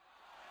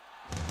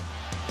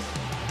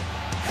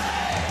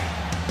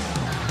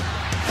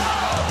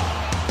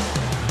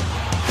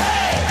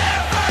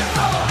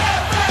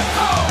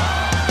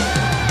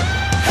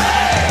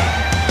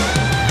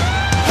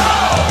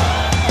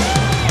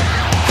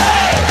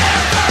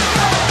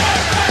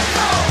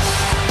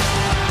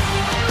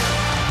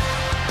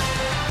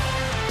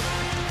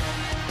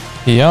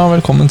Ja,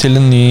 velkommen til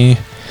en ny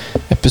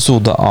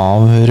episode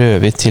av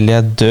Rødhvit til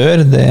jeg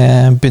dør. Det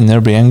begynner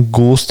å bli en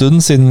god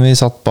stund siden vi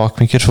satt bak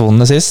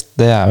mikrofonene sist.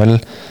 Det vel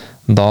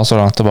da så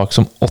langt tilbake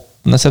som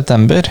 8.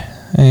 september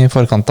i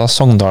forkant av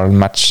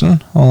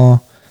Sogndal-matchen.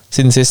 Og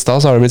siden sist da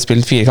så har det blitt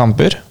spilt 4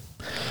 kamper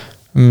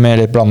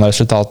med litt blandede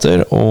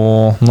resultater,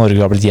 og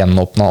Norge har blitt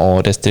gjenåpnet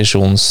og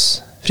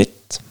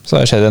restriksjonsfritt. Så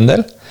det har skjedd en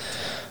del.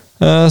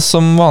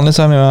 Som vanlig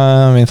så er jeg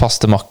med min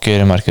faste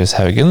makker Markus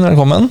Haugen.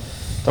 Velkommen.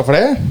 Takk for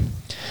det.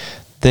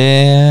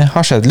 Det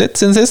har skjedd litt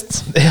siden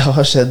sist. Det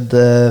har skjedd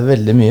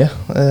veldig mye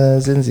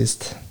siden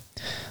sist.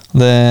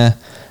 Det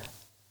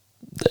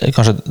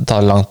kanskje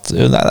tar langt.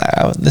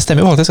 Det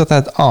stemmer jo faktisk at det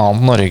er et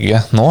annet Norge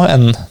nå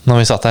enn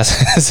når vi satt her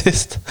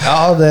sist.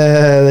 Ja,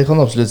 det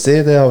kan absolutt si.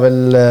 Det har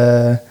vel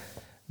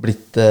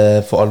blitt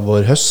for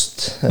alvor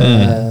høst.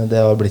 Det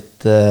har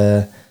blitt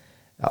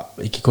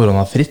ikke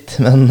koronafritt,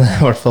 men i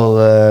hvert fall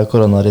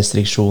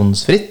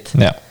koronarestriksjonsfritt.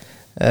 Ja.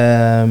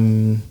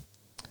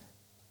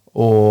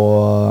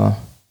 Og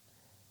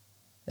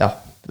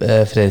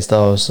Fredrikstad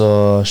har også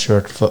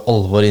kjørt for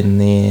alvor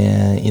inn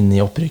i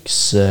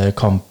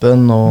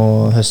opprykkskampen,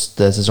 og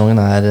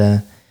høstsesongen er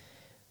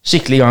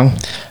skikkelig i gang.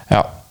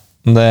 Ja,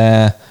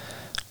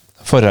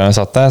 forrige gang vi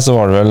satt der, så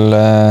var det vel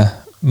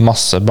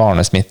masse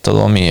barnesmitt, og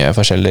det var mye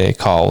forskjellig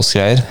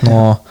kaosgreier.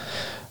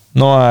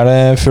 Nå er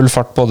det full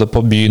fart både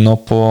på byen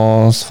og på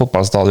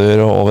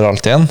fotballstadier og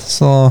overalt igjen,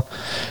 så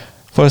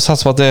får vi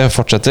satse på at det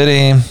fortsetter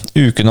i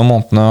ukene og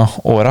månedene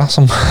og årene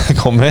som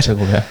kommer.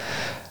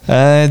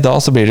 I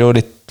dag så blir det jo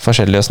litt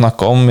forskjellig å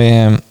snakke om.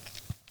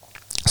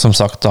 Som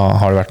sagt, da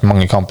har det vært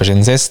mange kamper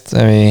siden sist.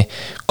 Vi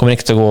kommer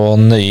ikke til å gå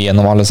nøye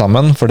gjennom alle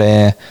sammen,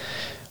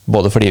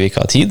 både fordi vi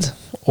ikke har tid,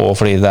 og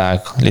fordi det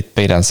er litt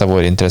begrenset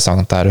hvor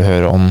interessant det er å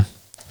høre om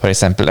for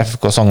eksempel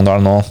FK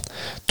Sogndal nå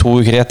 2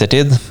 uker i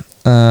ettertid.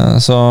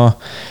 Så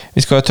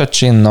vi skal jo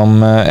touche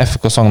innom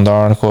FK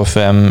Sogndal,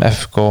 KFM,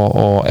 FK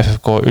og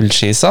FK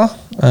Ullskisa.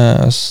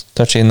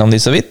 Touche innom de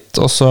så vidt,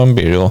 og så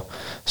blir det jo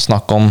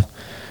snakk om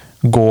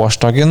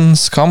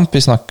gårsdagens kamp.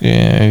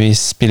 Vi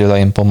spiller jo da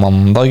inn på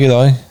mandag i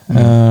dag.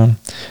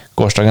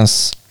 Gårsdagens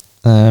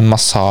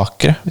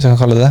massakre, hvis jeg kan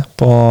kalle det,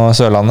 på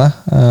Sørlandet.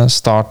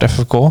 Start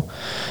FFK.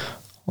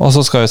 Og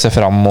så skal vi se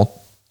frem mot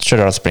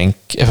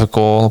Stjørdals-Blink FFK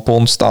på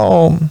onsdag,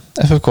 og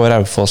FFK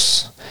Raufoss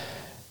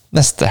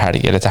neste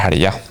helg, eller til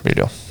helga blir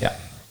det jo. Ja.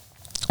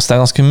 Så det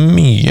er ganske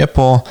mye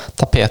på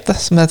tapetet,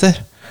 som det heter.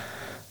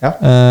 Ja.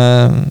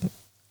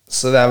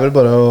 Så det er vel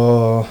bare å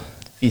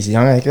fise i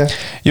gang, er ikke det?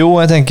 Jo,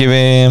 jeg tenker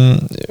vi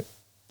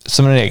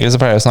som regel så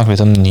pleier jeg å snakke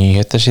litt om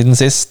nyheter siden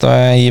sist, og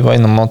jeg var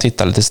innom og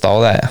tittet litt i stad,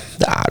 og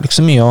det er jo ikke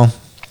så mye å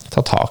ta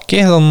tak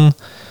i. Sånn,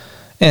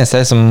 eneste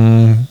jeg som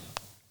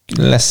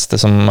leste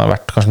som har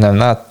vært kanskje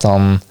nevne, at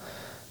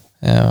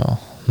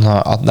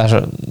at det er så,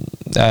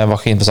 jeg var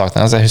ikke inne på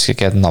saken, så jeg husker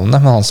ikke et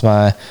navnet, men han som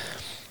er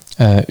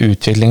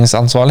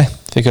utviklingsansvarlig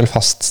fikk vel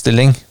fast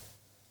stilling.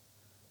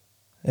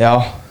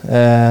 Ja,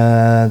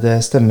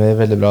 det stemmer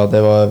veldig bra.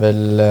 Det var vel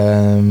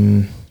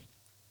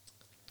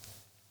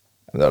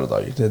det er det da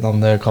egentlig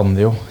navnet kan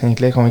vi jo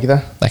egentlig, kan vi ikke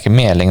det? Det er ikke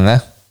Meling det?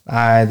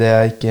 Nei, det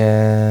er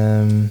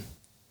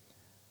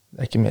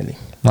ikke Meling.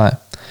 Nei,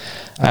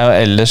 og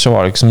ellers så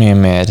var det ikke så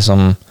mye mer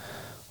som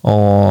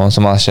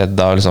har skjedd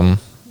da, liksom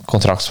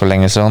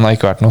kontraktsforlengelser. Han har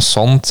ikke vært noe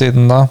sånt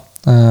siden da.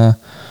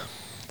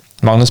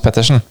 Magnus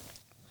Pettersen.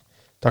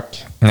 Takk.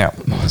 Ja,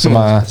 så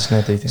har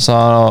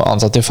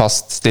ansatt i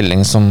fast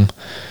stilling som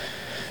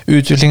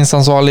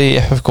utviklingsansvarlig i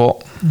FFK.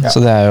 Ja. Så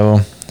det er jo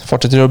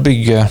fortsetter å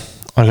bygge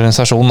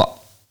organisasjonen da.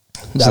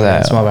 Det er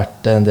det som har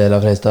vært en del av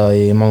Fredrikstad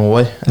i mange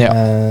år. Ja.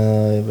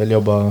 Vel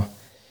jobbet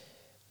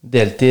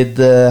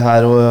deltid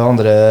her og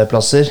andre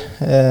plasser.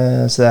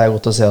 Så det er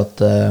godt å se at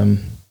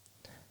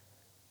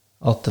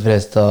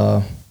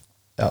Fredrikstad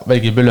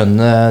velger å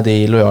belønne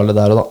de lojale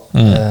der og da.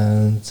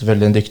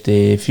 Selvfølgelig en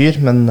dyktig fyr,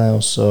 men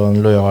også en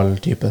lojal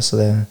type. Så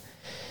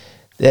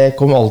det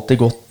kommer alltid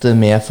godt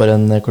med for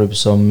en klubb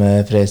som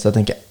Fredrikstad,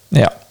 tenker jeg.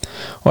 Ja,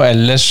 og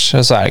ellers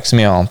så er det ikke så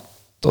mye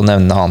annet å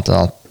nevne annet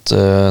enn at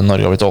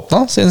Norge har blitt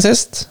åpnet siden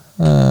sist.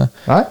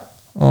 Nei.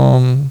 Og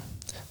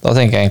da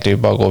tenker jeg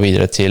egentlig bare gå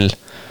videre til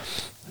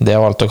det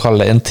jeg valgte å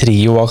kalle en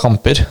trio av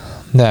kamper.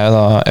 Det er jo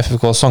da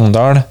FFK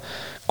Sogndal,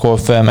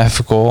 KFM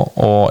FFK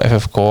og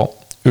FFK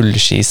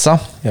Ullskisa.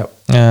 Ja.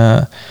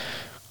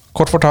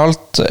 Kort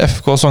fortalt,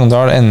 FFK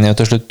Sogndal ender jo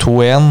til slutt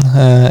 2-1.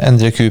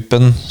 Endre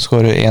Kupen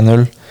skårer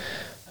 1-0.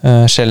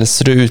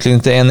 Kjelsrud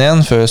utlignet til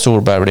 1-1 før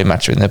Solberg blir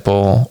matchvinner på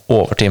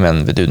overtid med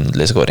en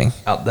vidunderlig skåring.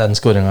 Ja, den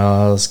skåringen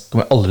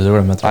kommer jeg aldri til å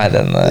glemme.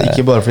 Nei,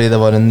 ikke bare fordi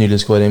det var en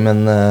nylig skåring, men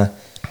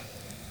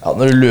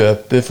når du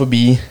løper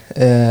forbi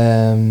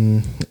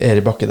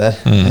Erik Bakke der,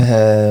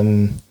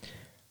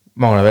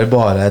 mangler vel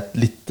bare et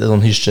litt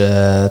sånn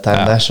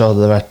hysjetegn der, så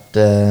hadde det vært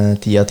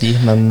 10 av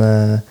 10, men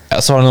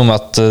så var det noe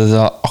med at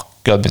det har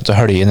akkurat begynt å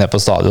hølje ned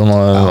på stadion,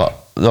 og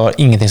det var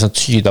ingenting som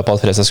tydet på at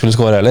Fredrikstad skulle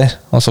skåre heller,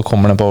 og så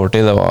kommer den på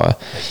overtid. Det var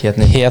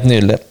helt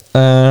nydelig.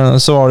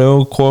 Så var det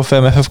jo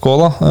KFM FFK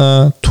da,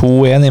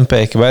 2-1 inn på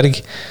Ekeberg.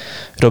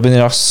 Robin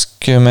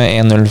Rask med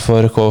 1-0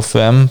 for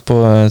KFM på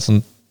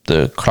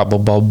et klabb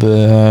og babb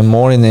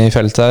mål inne i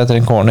feltet etter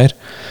en corner.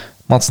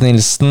 Mats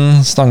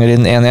Nilsen stanger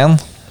inn 1-1,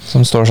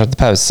 som står seg til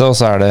pause, og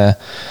så er det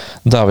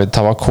David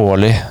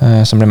Tavakoli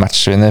som blir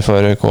matchvinner for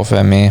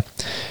KFM i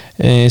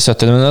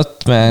 70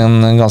 minutt, med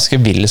en ganske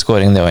vill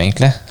scoring det også,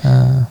 egentlig.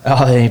 Ja,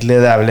 egentlig,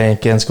 det er vel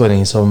egentlig en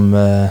scoring som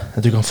jeg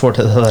tror ikke han får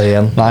til det der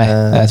igjen. Nei,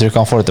 jeg tror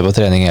ikke han får det til på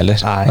trening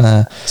heller. Nei,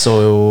 så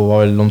jo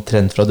var vel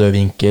omtrent fra død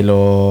vinkel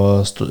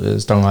og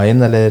stanga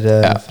inn, eller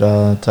fra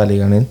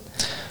tverrliggeren inn.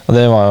 Og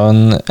det var jo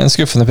en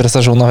skuffende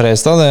prestasjon av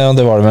Freistad, og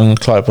det var de vel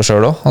klare på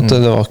selv også, at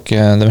det var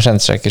ikke, de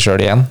kjente seg ikke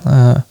selv igjen.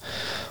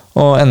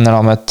 Og ender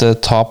da med et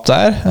tap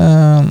der.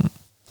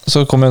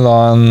 Så kom jo da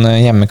en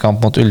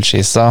hjemmekamp mot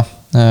Ullskisa,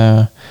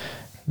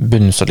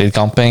 bunnsolid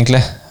kamp egentlig.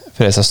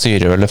 Freistad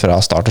styrer vel fra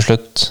start til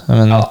slutt,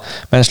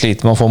 men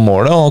sliter med å få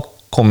målet,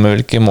 og kommer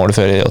vel ikke målet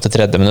før i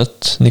 83.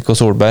 minutt. Nico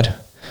Solberg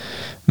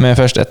med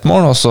først ett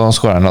mål, og så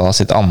skårer han da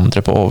sitt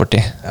andre på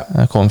overtid.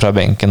 Kommer fra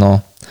benken og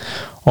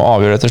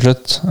avgjør det til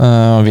slutt,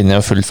 og vinner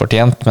jo fullt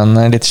fortjent, men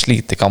litt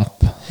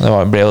slitekamp. Det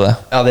ble jo det.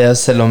 Ja, det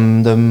selv om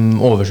de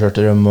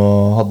overkjørte dem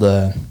og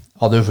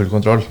hadde jo full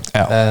kontroll.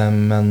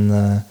 Men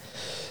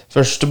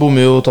først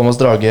bommer jo Thomas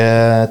Drage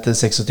etter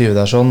 26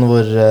 der sånn,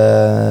 hvor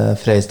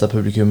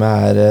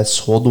Freistad-publikummet er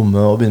så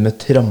dumme å begynne med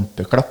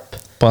trampeklapp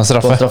på en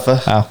straffe.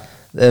 Ja.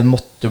 Det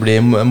måtte jo bli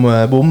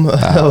bom,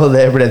 og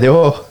det ble det jo.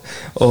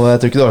 Og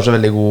jeg tror ikke det var så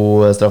veldig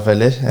god straff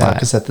heller. Jeg har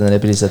ikke sett en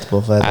reprise etterpå.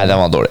 Nei,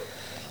 den var dårlig.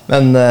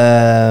 Men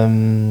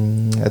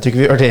jeg tror ikke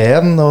vi gjør det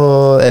igjen.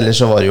 Og ellers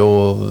så var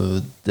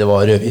det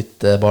var rødhvitt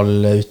ball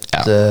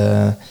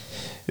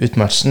ut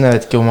matchen. Jeg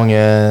vet ikke hvor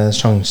mange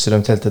sjanser de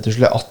telte til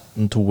slutt.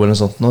 18-2 eller noe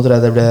sånt nå, tror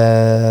jeg det ble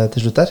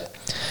til slutt der.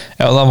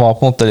 Ja, og da var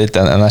på en måte litt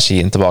den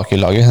energien tilbake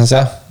i laget, synes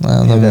jeg.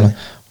 De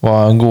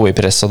var gode i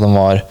press, og de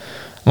var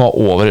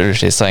over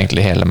Ullskisa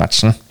egentlig hele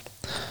matchen.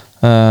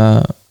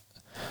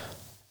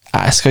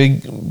 Jeg skal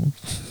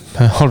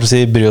holdt på å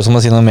si, bry oss om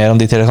å si noe mer om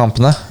de 3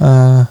 kampene.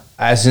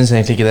 Jeg synes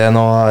egentlig ikke det.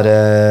 Nå har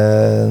det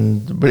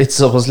blitt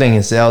såpass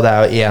lenge siden, og det er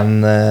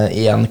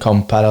jo en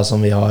kamp her som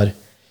vi har,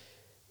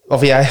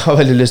 for jeg har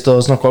veldig lyst til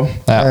å snakke om.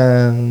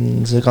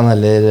 Så vi kan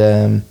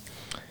heller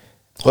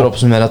for å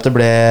oppsummere at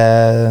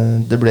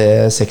det ble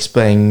 6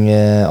 poeng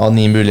av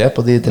 9 mulige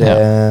på de 3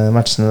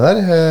 matchene der.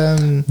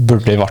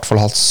 Burde i hvert fall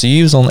hatt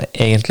 7 sånn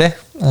egentlig.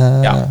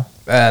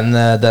 Men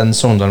den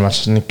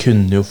Sogndal-matchen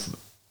kunne jo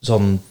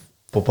sånn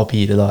på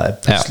papiret da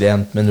plutselig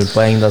endt med 0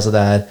 poeng da, så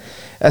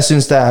jeg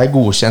synes det er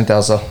godkjent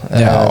så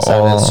er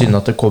det synd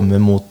at det kommer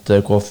mot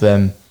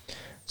KFM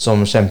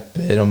som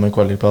kjemper om en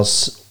kvalikplass,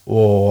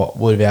 og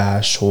hvor vi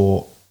er så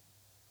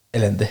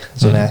elendig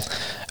som vi er.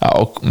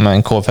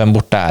 Men KFM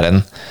borte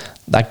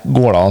det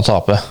går da an å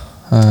tape.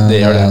 Det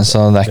gjør det. Så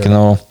det er ikke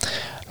noe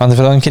langt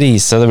fra en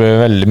krise. Det blir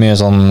veldig mye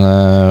sånn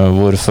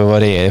hvorfor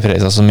varierer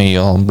Freistad så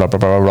mye og bla bla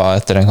bla bla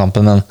etter den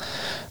kampen, men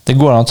det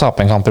går an å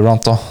tape en kamp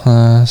iblant også.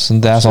 Så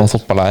det er sånn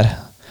fotball er.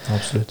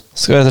 Absolutt.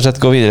 Skal vi rett og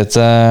slett gå videre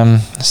til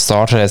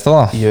Start Freistad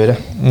da? Gjør det.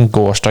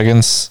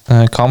 Gårsdagens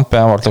kamp,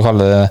 jeg har valgt å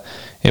kalle det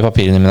i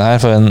papirene mine her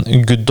for en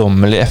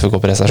guddommelig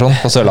FK-prestasjon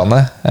på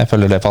Sørlandet. Jeg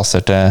føler det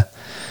passer til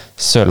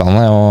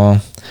Sørlandet, og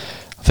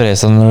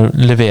Freistad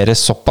leverer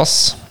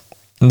såpass.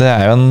 Det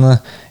er jo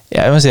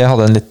jeg vil si jeg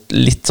hadde en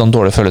litt sånn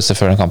dårlig følelse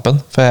før den kampen,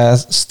 for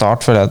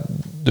Start føler jeg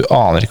du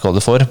aner ikke hva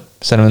du får,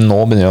 selv om nå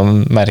begynner jeg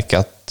å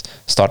merke at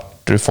Start,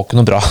 du får ikke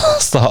noe bra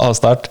av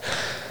Start.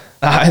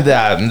 Nei, det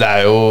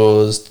er jo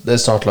det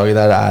startlaget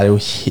der er jo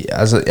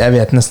altså, jeg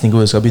vet nesten ikke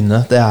hvor jeg skal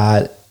begynne. Det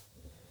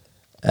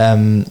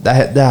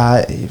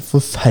er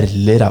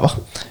forferdelig ræva.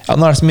 Ja,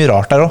 nå er det så mye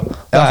rart der også.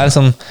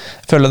 Liksom,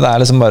 jeg føler det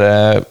er liksom bare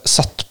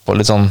satt på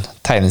litt sånn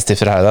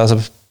tegnestiffer her der, så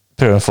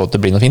prøver å få det til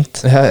å bli noe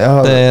fint.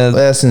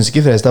 Jeg synes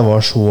ikke Freistad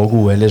var så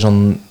gode, eller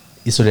sånn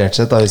isolert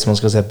sett da, hvis man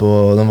skal se på,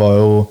 den var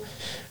jo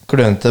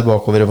klønete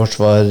bakover i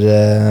forsvar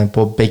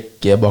på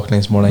begge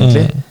baklengsmål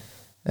egentlig.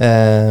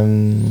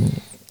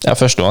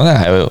 Første gangen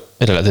er jo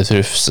relativt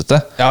rufsete.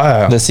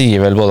 Det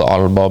sier vel både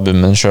Alba og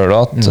Bummen selv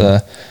at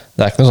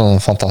det er ikke noen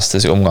sånn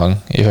fantastisk omgang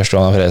i første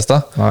gang av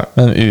Freistad,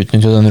 men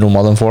utnytter den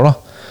rommet de får da.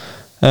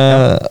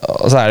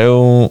 Og så er det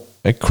jo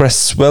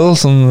Cresswell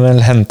som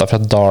vel hentet fra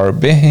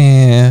Derby i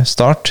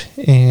Start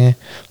i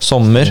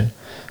sommer,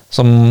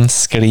 som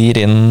sklir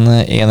inn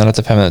 1 eller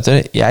etter 5 minutter.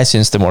 Jeg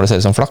synes det målet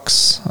ser ut som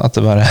flaks, at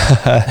det bare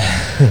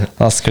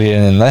da sklir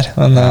inn der,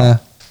 men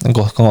det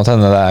kan godt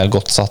hende det er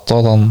godt satt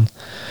og han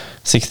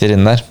sikter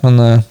inn der, men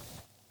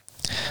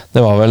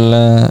det var vel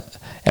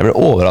jeg ble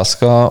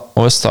overrasket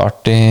over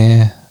Start i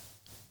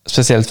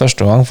spesielt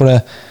første gang, for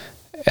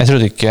jeg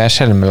trodde ikke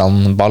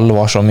Skjelmeland-ball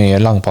var så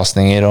mye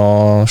langpassninger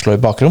og slå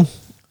i bakrom.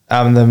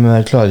 Ja, men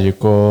de klarer jo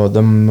ikke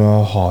de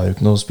har jo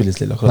ikke noe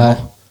spillestil akkurat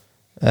nå.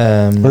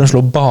 For de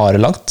slår bare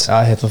langt.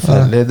 Ja, helt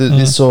forferdelig.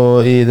 Vi så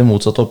i det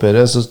motsatte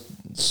oppgjøret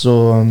så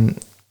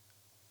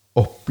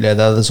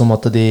opplevde jeg det som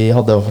at de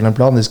hadde i hvert fall en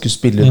plan, de skulle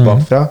spille ut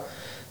bakfra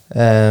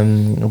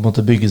og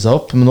måtte bygge seg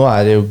opp, men nå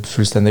er det jo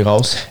fullstendig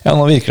kaos. Ja,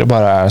 nå virker det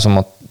bare som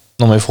at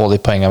nå må vi få de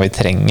poengene vi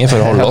trenger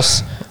for å holde oss.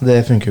 Det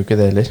funker jo ikke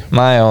det heller.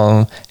 Nei,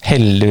 og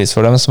heldigvis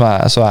for dem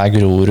så er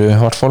Grorud i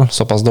hvert fall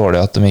såpass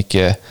dårlig at de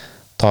ikke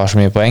tar så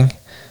mye poeng.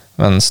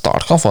 Men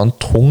Start kan få en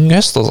tung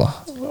høst, altså.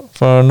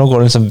 For nå går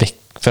det liksom vekk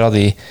fra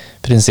de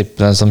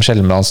prinsippene som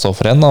Skjelmeland står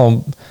for en,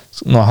 og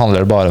nå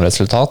handler det bare om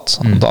resultat,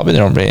 og da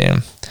begynner det å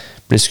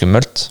bli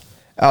skummelt.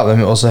 Ja,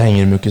 og så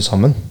henger de jo ikke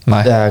sammen.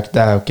 Det er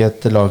jo ikke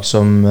et lag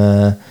som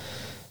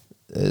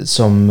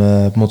på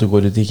en måte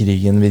går ut i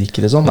krigen,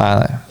 virker det sånn.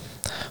 Nei.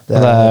 Det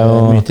er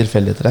jo mye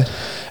tilfeldigheter der.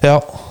 Ja,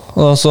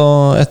 og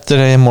så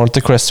etter målet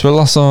til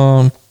Cresswell da, så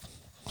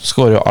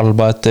skårer jo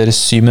Alba etter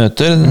 7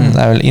 minutter. Det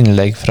er vel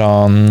innlegg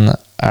fra,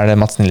 er det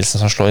Mats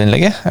Nilsen som slår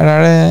innlegget? Eller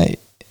er det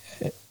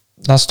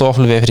han står i hvert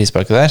fall ved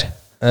frisparket der.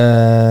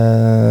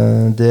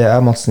 Det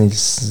er Mats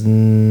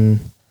Nilsen.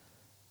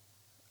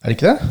 Er det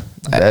ikke det?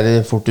 Det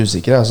er fort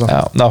usikker, altså.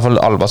 Ja, det er i hvert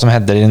fall Alba som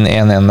header inn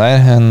 1-1 der.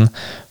 En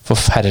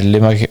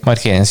forferdelig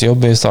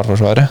markeringsjobb i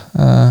startforsvaret.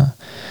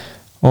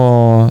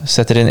 Og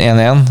setter inn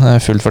 1-1.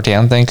 Fullt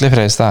fortjent, egentlig.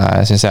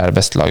 Fredrikstad synes jeg er det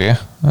beste laget.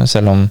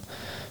 Selv om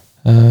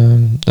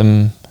de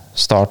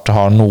Start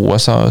har noe,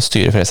 så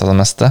styrer Fredrikstad det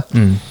meste.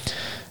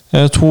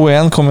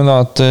 2-1 kommer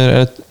da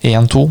etter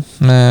 1-2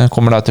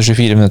 kommer da etter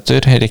 24 minutter.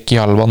 Ricky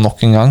Alba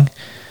nok en gang,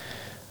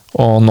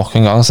 og nok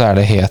en gang så er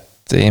det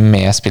helt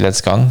med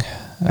spillets gang.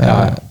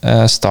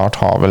 Start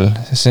har vel,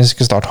 jeg synes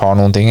ikke Start har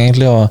noen ting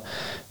egentlig, og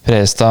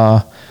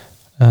Fredrikstad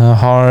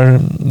har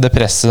det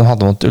presset de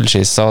hadde mot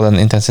Ullskissa, og den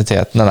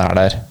intensiteten den er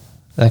der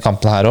den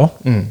kampen her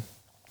også,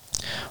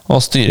 og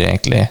styrer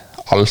egentlig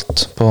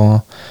alt på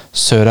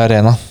Sør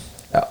Arena.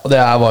 Ja, og det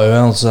var jo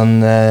altså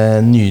en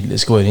nydelig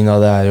scoring da.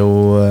 Det er jo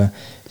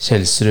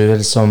Kjelsrud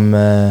vel som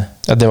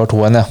ja, det var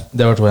 2-1, ja.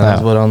 Det var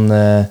 2-1, hvor han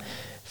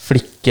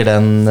flikker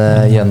den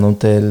gjennom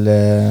til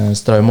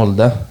Stray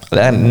Molde.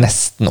 Det er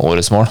nesten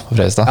årets mål på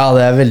Fredrikstad. Ja,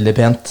 det er veldig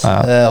pent.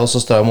 Og så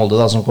Stray Molde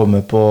da, som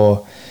kommer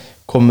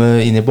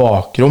inn i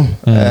bakrom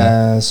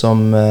som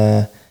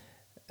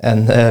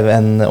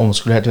en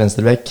omskolert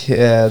venstrebekk.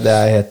 Det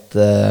er et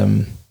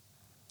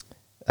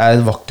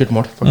vakkert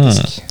mål,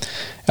 faktisk.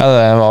 Ja,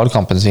 det var vel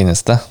kampens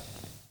fineste.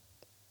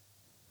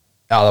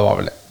 Ja, det var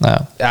vel det. Ja.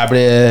 Jeg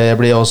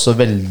blir også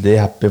veldig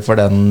happy for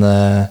den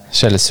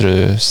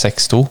Kjelsrud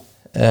 6-2.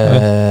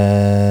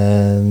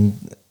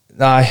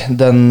 Nei,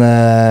 det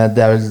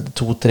er vel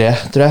 2-3,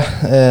 tror jeg,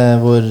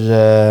 hvor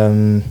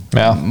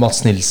Mats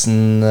Nilsen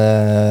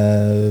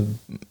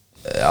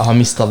har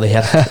mistet det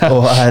helt,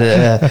 og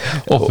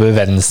oppe ved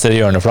venstre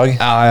hjørneflagg.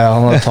 Ja,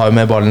 han tar jo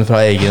med ballen fra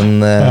egen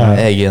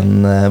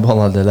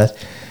banehalvdel der.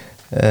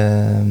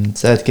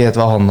 Så jeg vet ikke helt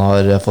hva han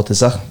har fått i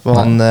seg, for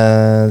han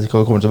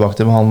skal komme tilbake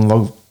til, men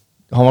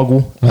han var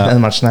god i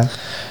den matchen her.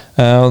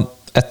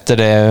 Etter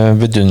det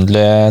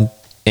vidunderlige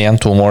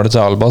 1-2 målet til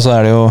Alba, så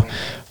er det jo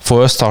får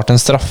jo Start en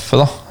straffe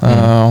da.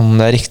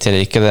 Om det er riktig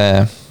eller ikke,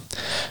 det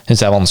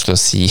synes jeg er vanskelig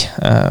å si,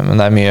 men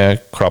det er mye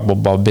klabb og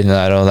babb inni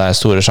der, og det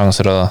er store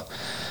sjanser, og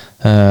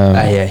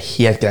det er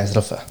helt grei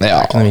straffe. Det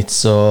er ikke noe vits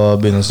å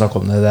begynne å snakke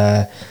om det.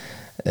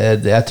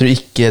 Jeg tror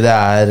ikke det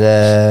er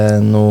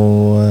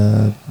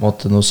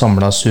noe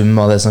samlet sum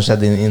av det som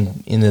skjedde inn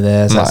i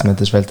det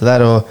 16-metersfeltet der,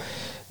 og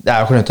det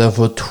er jo nødt til å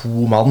få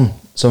 2 mann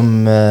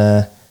som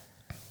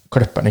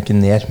kløpper den ikke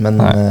ned,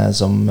 men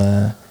som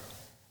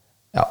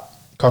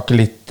kakker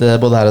litt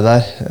både her og der,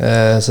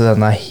 så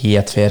den er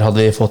helt fair.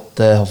 Hadde vi fått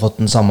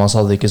den samme,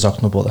 så hadde vi ikke sagt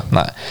noe på det.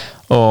 Nei,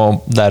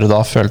 og der og da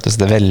føltes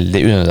det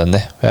veldig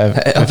unødvendig.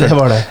 Det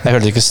var det. Jeg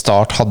følte ikke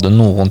Start hadde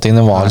noen ting.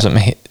 Det var liksom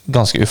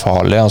ganske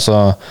ufarlig, og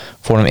så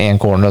får de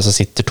 1 corner, og så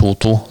sitter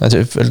 2-2.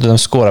 De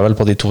skåret vel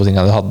på de 2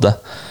 tingene de hadde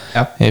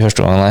i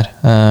første gangen der.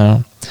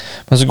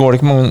 Men så går det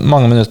ikke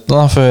mange minutter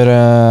da, før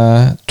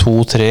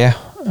 2-3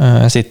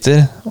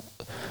 sitter,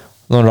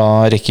 når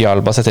da Ricky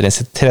Alba setter inn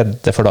sitt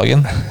 3. for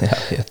dagen.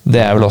 Det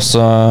er vel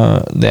også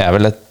det er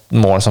vel et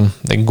mål som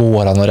det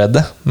går an å redde,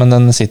 men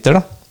den sitter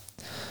da.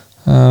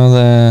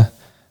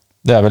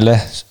 Det er vel det,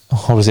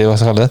 hva skal jeg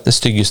kalle det, det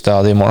styggeste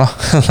av de målene.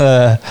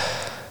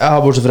 Ja,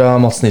 bortsett fra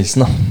Mats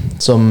Nilsen da,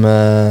 som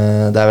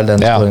det er vel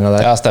den skåringen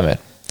der. Ja, stemmer.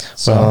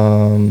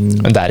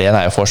 Men der igjen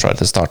er jo forsvaret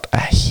til Start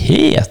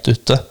helt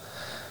ute.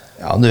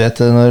 Ja, du vet,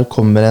 når det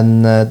kommer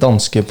en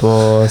danske på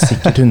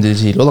sikkert 100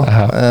 kilo da,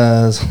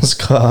 som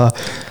skal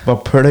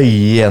bare pløye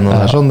igjennom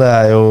her sånn, det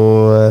er jo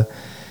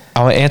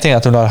Ja, men en ting er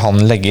at du lar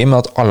han legge i, men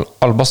at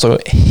Alba står jo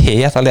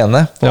helt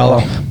alene på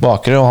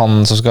bakre, og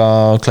han som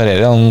skal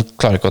klarere, han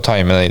klarer ikke å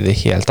time det i det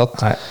hele tatt.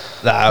 Nei,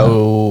 det er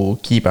jo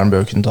keeperen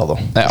bør kunne ta da.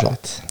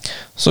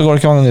 Så går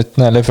det ikke mange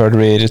minuttene heller før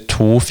det blir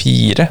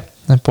 2-4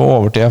 på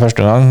overtid av første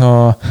gang,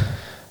 og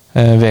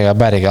Vegard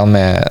Bergan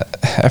med,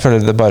 jeg føler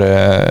det bare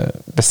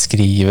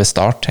beskriver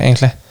Start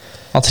egentlig.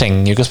 Han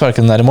trenger jo ikke å sparke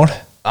den der i mål.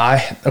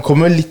 Nei, han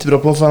kommer litt bra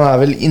på, for han er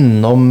vel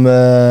innom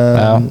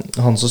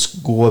han som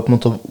går på en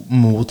måte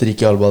mot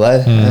Ricky Alba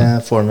der,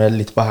 får han vel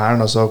litt på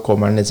hæren, og så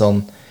kommer han litt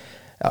sånn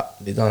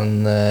litt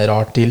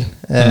rart til,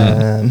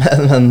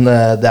 men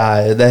det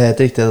er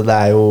helt riktig,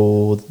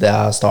 det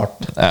er Start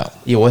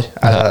i år,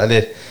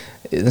 eller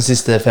de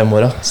siste 5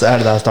 årene, så er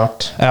det der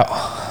Start. Ja,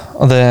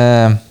 og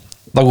da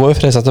går jo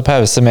Fredrikstad til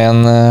pause med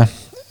en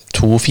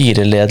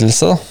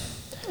 2-4-ledelse da.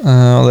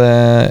 Og det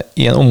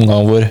i en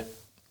omgang hvor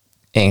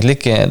egentlig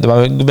ikke. Det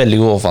var veldig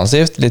god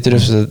offensivt, litt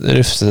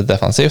rufsete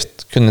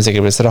defensivt. Kunne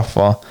sikkert blitt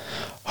straffa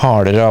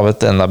hardere av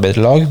et enda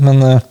bedre lag, men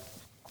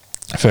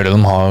jeg føler de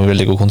har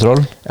veldig god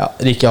kontroll. Ja,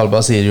 Ricky Alba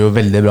sier jo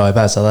veldig bra i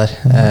pausa der,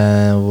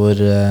 hvor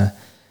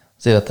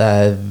sier at det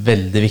er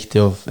veldig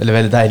viktig, eller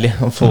veldig deilig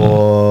å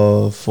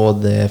få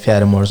det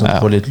fjerde målet, sånn at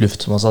du får litt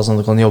luft, som han sa, sånn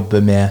at du kan jobbe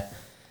med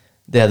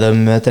det de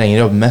trenger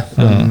å jobbe med.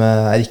 De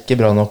er ikke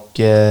bra nok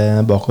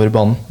bakover i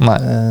banen,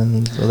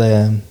 så det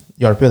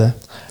hjelper jo det.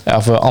 Ja,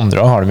 for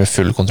andre har de jo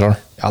full kontroll.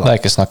 Ja, det er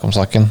ikke snakk om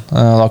saken.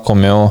 Da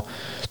kommer jo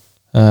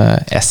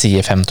jeg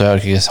sier 5-2, jeg har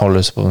ikke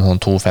holdt på med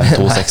sånn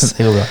 2-5-2-6.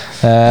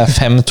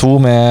 5-2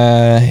 med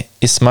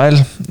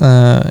Ismail.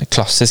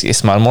 Klassisk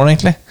Ismail-mål,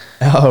 egentlig.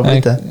 Ja, det har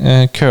blitt det.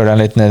 Køler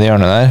han litt ned i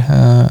hjørnet der.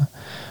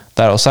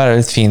 Der også er det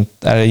litt fint.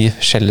 Er det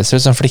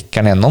Skjellesrud som flikker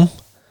den gjennom?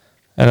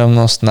 Eller om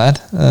noe sånt der.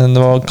 Det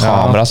var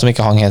kamera som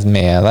ikke hang helt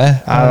med der.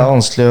 Ja, det er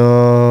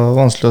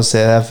vanskelig å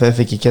se. Jeg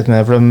fikk ikke helt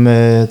med, for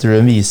jeg tror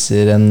de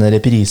viser en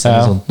reprise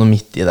eller sånt, noe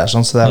midt i der,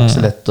 sånn, så det er ikke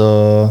så lett å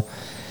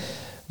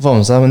få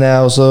med seg, men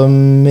jeg også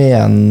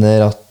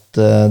mener at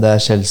det er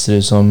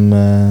Skjellesrud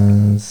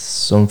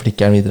som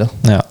flikker den videre.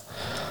 Ja.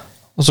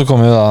 Og så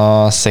kommer jo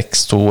da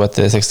 6-2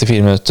 etter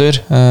 64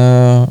 minutter.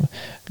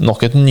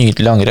 Nok et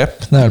nydelig angrep.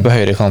 Det er vel på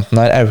høyrekanten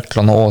der,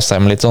 Aukland og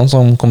Åsheim litt sånn,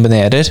 som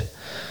kombinerer.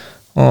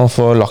 Og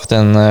får lagt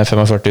en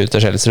 45 ut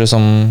til Skjellesrud,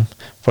 som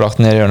får lagt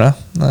den ned i hjørnet.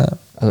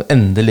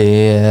 Endelig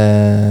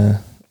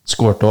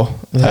skåret også.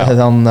 Ja.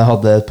 Han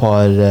hadde et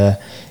par,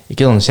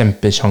 ikke noen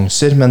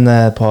kjempesjanser, men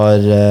et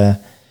par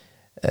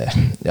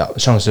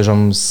sjanser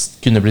som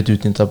kunne blitt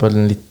utnyttet på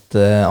en litt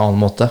annen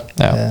måte.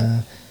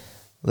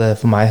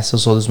 For meg så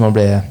det som han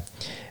ble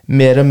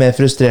mer og mer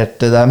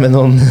frustrert der med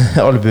noen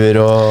albuer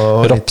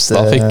og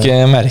Ropstad fikk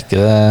merke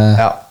det.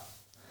 Ja,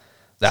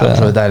 det er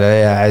så deilig.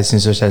 Jeg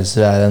synes jo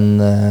Skjellesrud er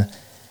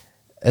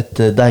et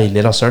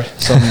deilig rasshøl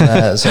som det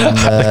kan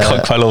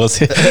ikke være lov å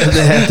si. Det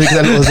er helt ikke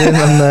det lov å si,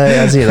 men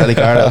jeg sier det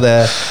likevel.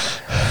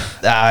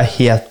 Det er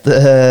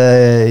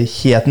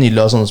helt nydelig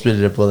å ha sånne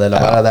spillere på det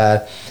laget. Det er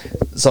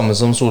samme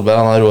som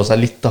Solberg, han har råd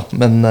seg litt da,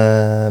 men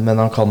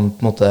han kan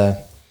på en måte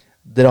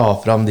dra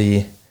fram de,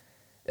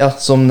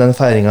 som den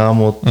feiringen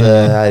mot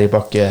Erik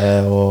Bakke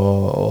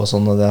og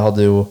sånn, og det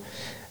hadde jo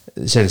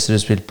Skjellesrud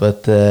spilt på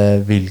et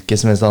hvilket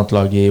som helst annet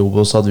lag i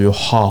Obos, hadde vi jo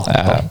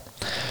hatet.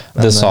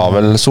 Det sa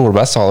vel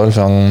Solberg sa vel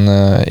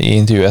i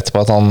intervjuet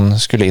etterpå at han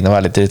skulle inn og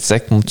være litt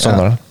drittsekk mot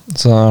Sogndal.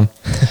 Så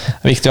det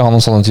er viktig å ha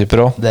noen sånne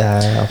typer også. Det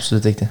er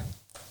absolutt viktig.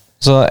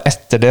 Så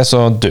etter det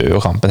så dør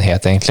jo kampen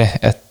helt egentlig,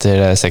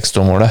 etter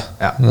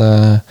 6-2-målet.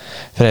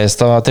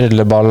 Fredrikstad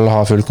triller ball,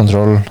 har full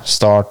kontroll,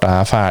 Start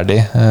er ferdig.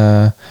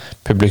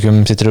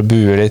 Publikum sitter og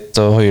buer litt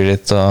og høyer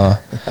litt. Og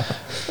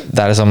det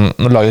er liksom,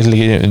 når laget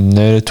ligger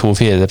under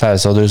 2-4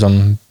 pause, og du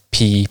liksom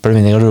piper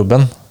det inn i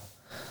garderoben.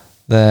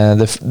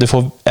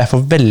 Jeg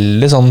får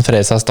veldig sånn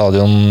Fredrikstad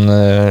stadion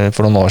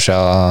for noen år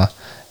siden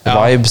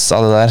vibes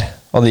av det der,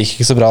 og det gikk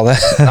ikke så bra det.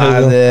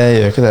 Nei, det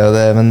gjør ikke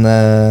det, men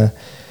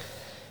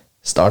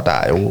Start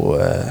er jo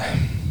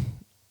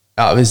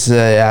hvis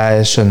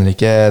jeg skjønner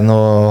ikke, nå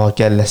har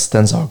ikke jeg lest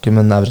den saken,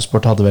 men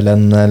Eurosport hadde vel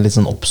en litt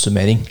sånn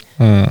oppsummering,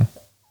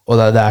 og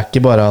det er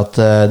ikke bare at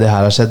det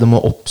her har skjedd, du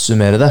må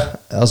oppsummere det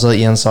altså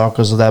i en sak,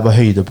 altså det er bare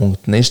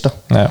høydepunktene ish da,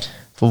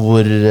 for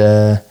hvor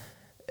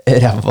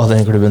ræva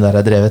den klubben der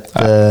er drevet,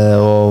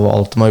 og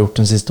alt de har gjort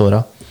de siste åra.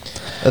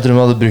 Jeg tror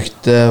de hadde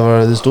brukt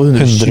det stod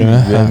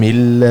 120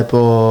 mil på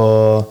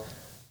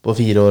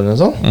 4 år eller noe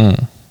sånt.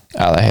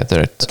 Ja, det er helt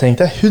rødt. Tenk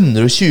deg,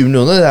 120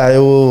 millioner, det er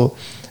jo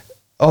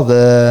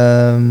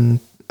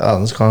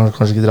den skal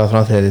kanskje ikke dra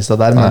fra Fredrikstad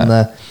der, men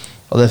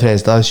hadde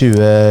Fredrikstad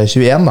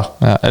 2021 da.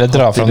 Eller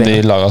dra fram de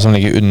lagene som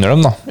ligger under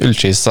dem da.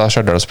 Ullskisa,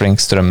 Stjørdal, Spring,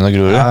 Strømmen og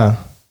Grorud.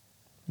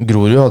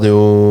 Grorud hadde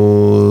jo,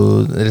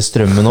 eller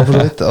Strømmen nå for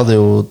så vidt, hadde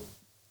jo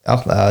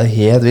det er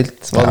helt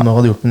vilt hva de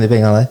hadde gjort med de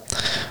pengene der.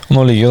 Og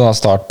nå ligger jo da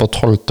Start på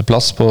 12.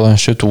 plass på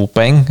 22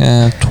 poeng.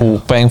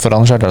 2 poeng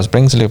foran Stjørdal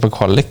Spring, som ligger på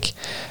kvalik.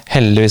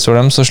 Heldigvis for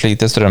dem så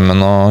sliter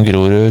Strømmen og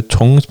Grorud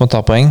tungt med å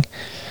ta poeng.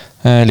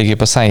 Ligger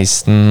på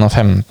 16 og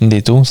 15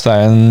 de to, så det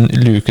er en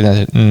luke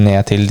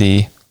ned til de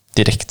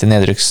direkte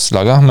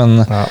nedrykkslagene. Men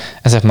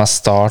jeg ser for meg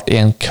Start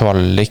i en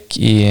kvalik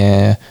i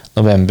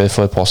november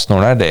for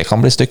PostNord der, det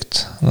kan bli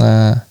stygt.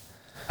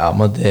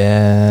 Men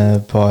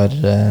det par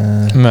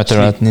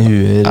slitne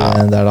huer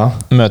der da.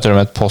 Møter du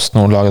med et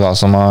PostNord-lag da,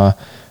 som har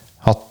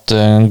hatt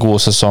en god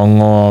sesong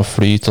og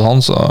flyt og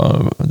sånn, så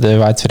det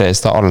vet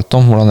Fredrikstad alt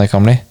om hvordan det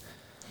kan bli.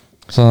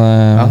 Så,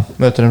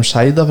 møter de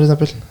Skeid da, for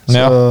eksempel.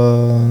 Så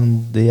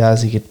de er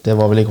sikkert, det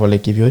var vel i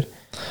kvalik i fjor.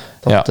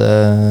 Tatt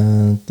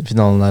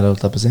finalen der,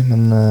 holdt jeg på å si,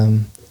 men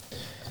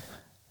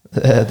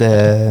det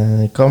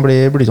kan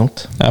bli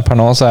tungt. Per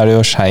nå så er det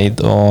jo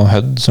Skeid og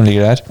Hødd som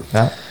ligger der.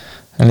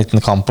 En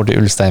liten kamp bort til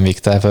Ulsteinvik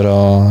der for å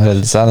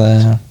redde seg.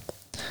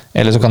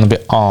 Eller så kan det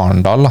bli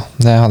Arendal da.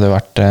 Det hadde jo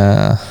vært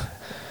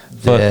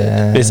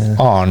hvis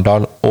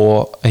Arendal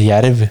og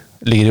Jerv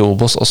ligger i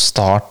Obos og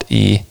Start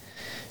i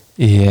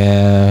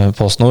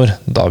PostNord,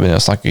 da begynner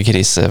vi å snakke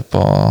krise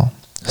på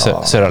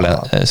Sør Arena.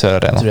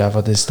 Tror jeg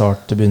faktisk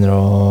Start begynner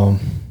å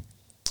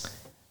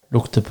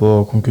lukter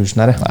på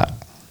konkursen her. Nei.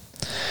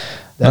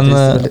 Det er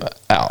Men trist,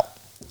 ja,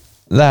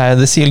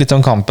 det sier litt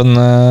om kampen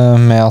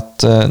med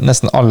at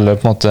nesten alle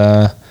på en måte,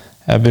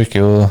 jeg bruker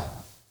jo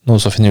noe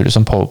så finurlig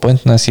som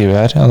PowerPoint når jeg skriver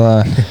her, og det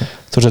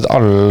stort sett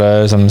alle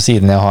liksom,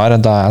 sidene jeg har,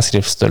 da er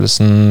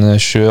skriftstørrelsen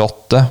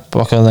 28,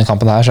 på akkurat den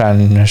kampen her så er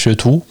den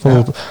 22,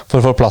 for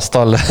å få plass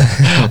til alle,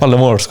 alle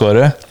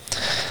målskårere.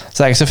 Så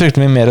det er ikke så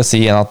fryktelig mye mer å si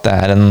enn at det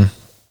er en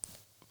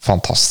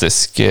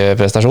fantastisk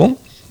prestasjon.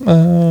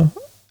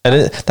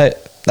 Eller, det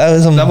er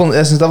liksom,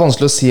 jeg synes det er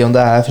vanskelig å si om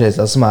det er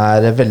Fredrikstad som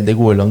er veldig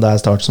gode, eller om det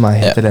er Start som er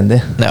helt elendig.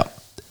 Ja.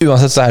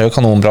 Uansett så er det jo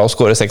kanonbra å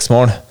skåre 6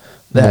 mål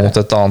mot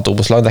et annet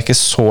Obos-lag. Det er ikke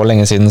så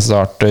lenge siden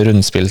Start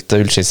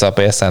rundspilte Ullskissa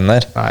på ESN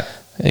her. Nei.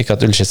 Ikke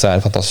at Ullskissa er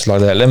et fantastisk lag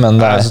det heller, men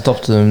det er, så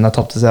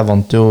tapte, så jeg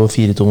vant jo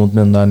 4-2 mot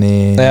Mjøndalen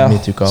i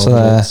midtuka. Så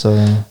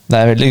det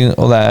er veldig,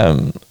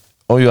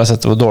 og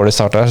uansett hvor dårlig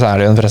Start er, så er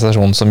det jo en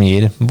prestasjon som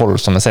gir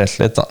voldsomme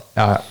selvtillit da.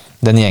 Ja.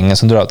 Den gjengen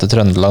som drar til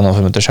Trøndelag nå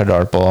for å møte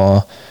Stjørdal på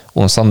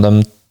onsdag,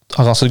 de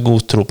har ganske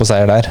god tro på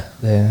seier der.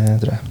 Det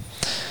tror jeg.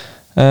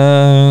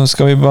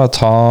 Skal vi bare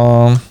ta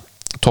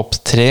topp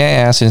 3?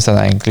 Jeg synes den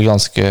er egentlig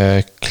ganske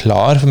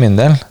klar for min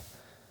del.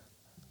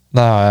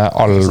 Da har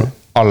jeg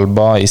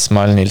Alba,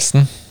 Ismail,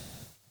 Nilsen.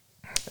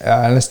 Jeg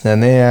er nesten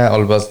enig.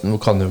 Alba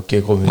kan jo ikke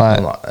komme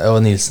ut nå.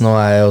 Og Nilsen nå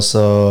er jeg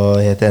også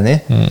helt enig.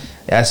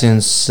 Jeg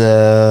synes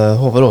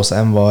Håvard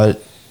Åsheim var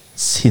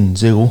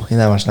sinnssykt god i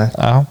den matchen her.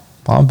 Ja,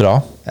 han var bra.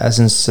 Jeg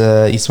synes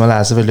Ismail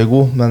er selvfølgelig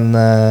god, men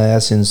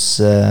jeg synes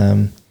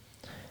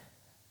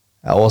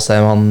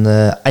Åsheim han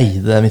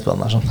eide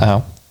midtbanen der sånn. Ja.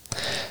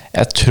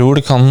 Jeg tror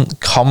det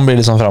kan bli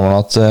litt sånn fremover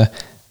at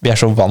vi er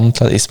så vant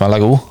til at Ismail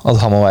er god, at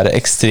han må være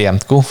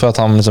ekstremt god for at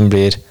han liksom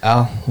blir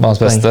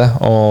banens beste,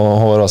 og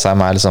Håvard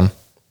Åsheim er liksom,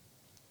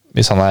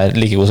 hvis han er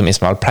like god som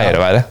Ismail pleier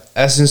å være.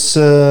 Jeg synes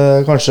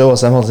kanskje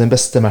Åsheim hadde sin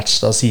beste match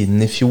da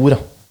siden i fjor,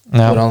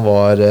 hvor han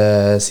var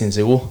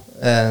sinnssykt god.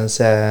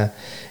 Så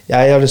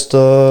jeg har lyst til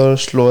å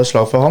slå et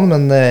slag for han,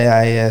 men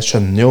jeg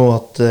skjønner jo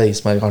at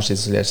Ismail kanskje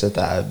isolert sett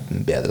er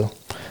bedre da.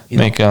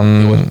 Vi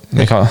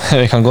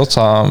kan godt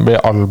bli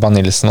Alba,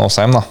 Nilsen og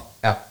Åsheim da.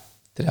 Ja,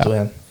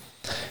 3-2-1.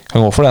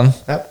 Kan gå for den.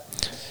 Ja.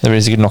 Det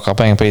blir sikkert nok av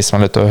poeng på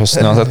Ismail utover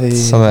høsten uansett.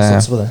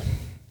 Så det.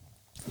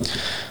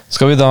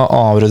 Skal vi da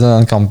avrunde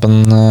den kampen?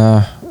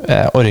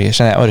 Jeg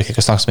orker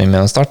ikke å snakke så mye med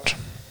den Start.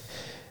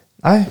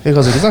 Nei, vi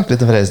kan sikkert snakke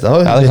litt om Fredrikstad.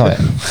 Ja, det kan vi.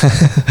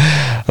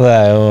 Det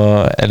er jo,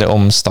 eller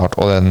om Start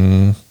og den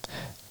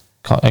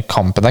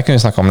kampen der kunne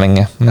vi snakke om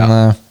lenge.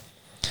 Men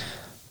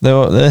det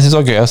synes jeg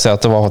var gøy å se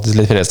at det var faktisk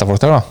litt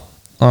Fredrikstad-folk der da.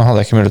 Nå hadde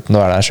jeg ikke muligheten til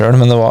å være der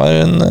selv, men det var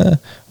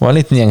en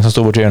liten gjeng som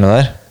stod bort i hjørnet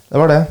der. Det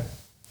var det.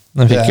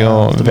 Den fikk jo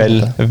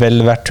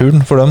vel vært turen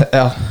for dem.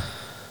 Ja.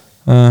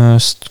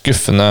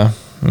 Skuffende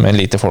med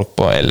lite folk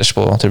ellers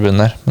på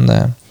tribunen der. Men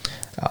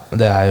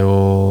det er jo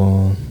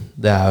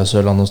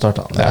Sørlandet å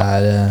starte. Det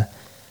er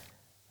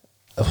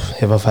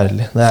helt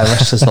forferdelig. Det er det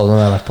verste stadion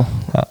jeg har vært på.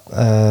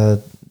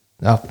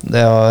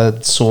 Det var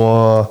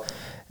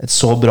et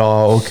så bra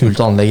og kult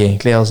anlegg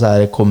egentlig, og så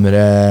kommer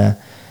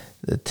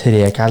det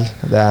 3 kall.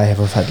 Det er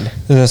helt forferdelig.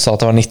 Du sa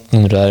at det var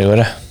 1900 der i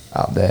året.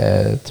 Ja, det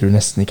tror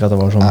nesten ikke at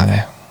det var sånn.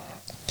 Nei.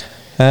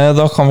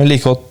 Da kan vi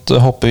like godt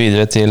hoppe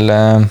videre til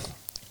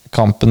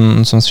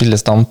kampen som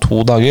spilles da om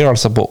 2 dager,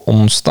 altså på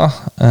onsdag.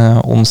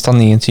 Onsdag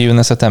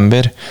 29.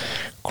 september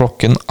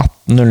klokken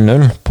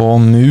 18:00 på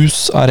Mus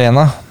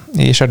Arena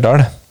i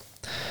Stjørdal.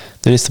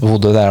 Du rister på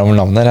hodet der om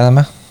navnet, regner jeg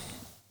med?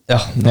 Ja,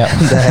 det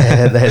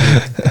er helt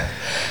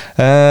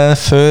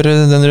Før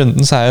den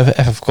runden så er jo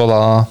FFK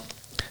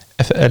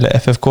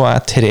FFK er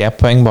 3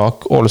 poeng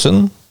bak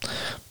Ålesund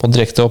på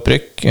direkte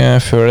opprykk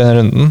før denne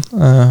runden,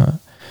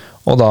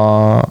 og da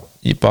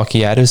bak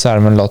Jerv så er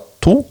det vel da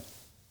 2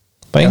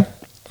 poeng,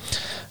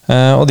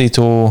 og de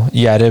to,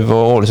 Jerv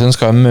og Ålesund,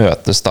 skal jo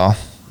møtes da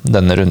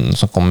denne runden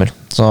som kommer.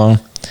 Så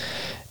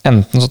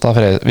enten så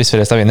hvis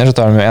Fredrikstad vinner, så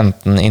tar de jo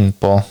enten inn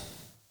på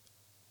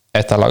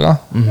ett av lagene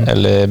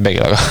eller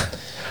begge lagene.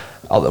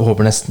 Jeg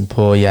håper nesten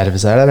på Jerv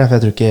seg der, for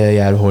jeg tror ikke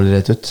Jerv holder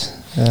rett ut.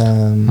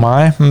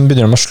 Nei, men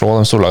begynner de å slå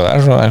de storlagene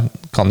der, så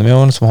kan de jo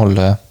liksom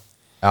holde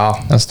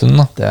en stund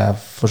da. Det er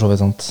for så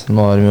vidt sant.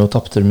 Nå har de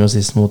tapte de jo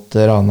sist mot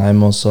Ranheim,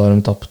 og så har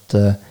de tapt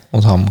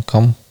mot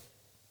HamKam.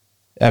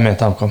 Jeg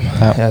mente HamKam.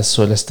 Jeg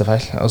så leste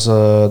feil. Altså,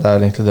 det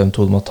er egentlig de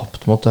to de har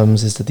tapt mot de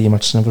siste 10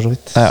 matchene for så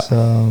vidt. Så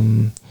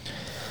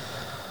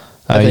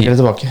jeg tenker det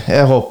tilbake.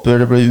 Jeg håper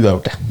det blir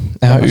uavgjort.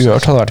 Ja,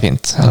 uavgjort hadde vært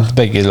fint.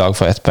 Begge lag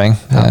får 1 poeng.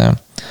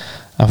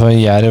 For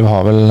Jerv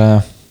har vel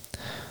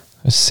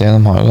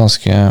de har jo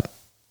ganske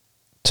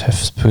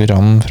tøft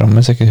program fremme,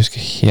 hvis jeg ikke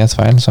husker helt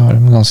feil, så har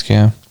de ganske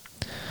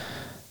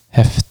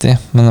heftig,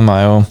 men de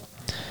er jo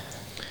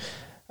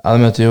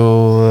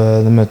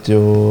de møter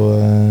jo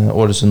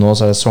Ålesund nå,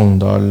 så er det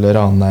Sogndal,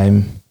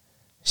 Ranheim,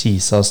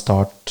 Kisa,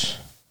 Start,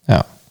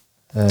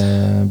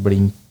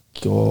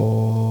 Blink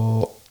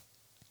og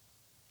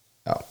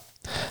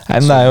Nei,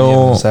 men det er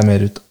jo seg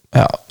mer ut.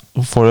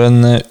 Får du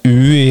en U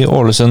i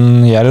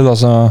Ålesund Jerv da,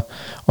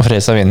 og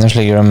Fredrikstad vinner, så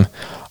ligger de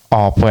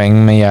A-poeng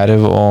med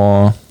Jerv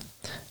og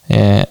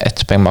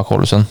 1 poeng bak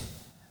Ålesund.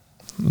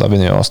 Da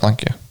begynner vi å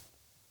snakke.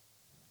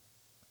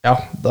 Ja,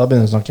 da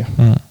begynner vi å snakke.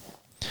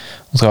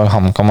 Nå skal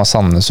HamKam ha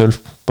Sandnes Ulf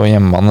på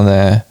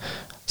hjemmebane.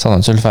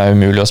 Sandnes Ulf jo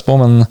umulig å spå,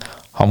 men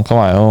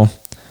HamKam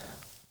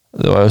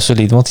det var jo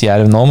solid mot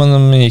Jerv nå,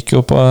 men de gikk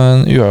jo på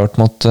en uavgjort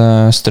mot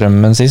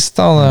Strømmen sist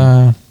da,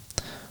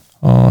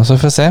 og så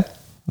får vi se.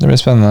 Det blir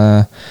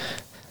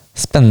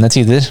spennende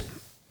tider.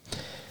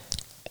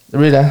 Det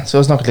blir det.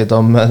 Skal vi snakke litt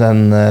om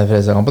den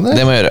Fredrikstad-kampen?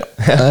 Det må vi gjøre.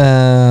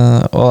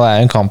 Og det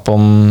en kamp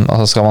om,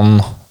 altså skal man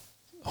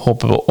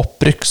håpe på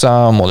opprykk, så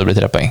må det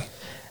bli 3 poeng.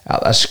 Ja,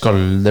 der skal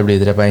det bli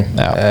 3 poeng.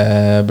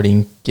 Ja.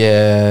 Blink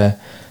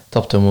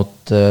tappte jo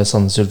mot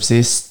Sandnes Ulf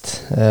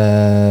sist.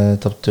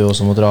 Tappte jo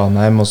også mot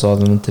Ranheim, og så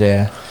hadde de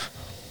 3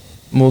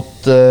 mot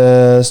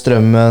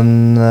Strømmen,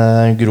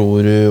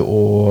 Grorud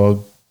og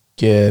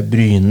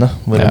Bryne,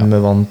 hvor de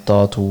vant da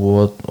 2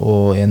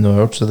 og 1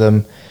 uavgjort. Så de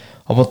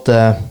har fått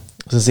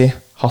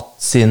hatt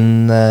sin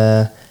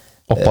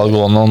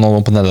oppadgående og noe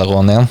på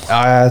nedadgående igjen.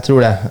 Ja, jeg tror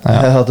det.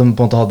 At de på en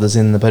måte hadde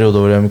sin periode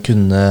hvor de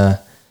kunne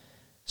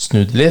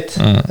snudd litt.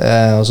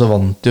 Og så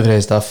vant jo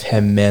Fredrikstad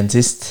 5-1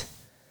 sist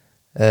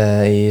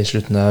i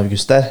slutten av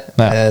august der.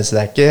 Så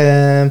det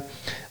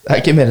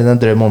ikke mer enn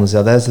en drøm måned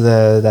siden det. Så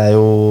det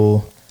jo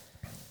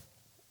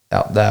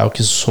det jo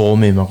ikke så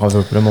mye man kan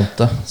føle på en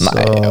måned.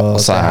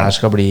 Så det her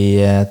skal bli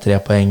 3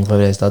 poeng for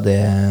Fredrikstad.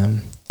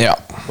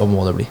 Hva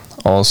må det bli?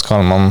 Og skal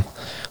man,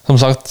 som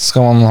sagt,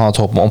 skal man ha et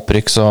håp om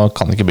opprykk, så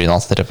kan det ikke bli noe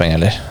annet 3 poeng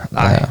heller.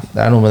 Nei,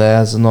 det noe med det.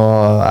 Så nå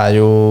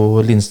jo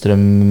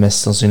Lindstrøm mest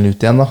sannsynlig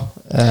ut igjen da.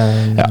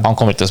 Han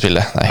kommer ikke til å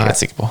spille, det jeg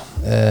helt sikker på.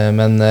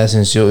 Men jeg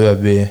synes jo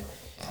Øby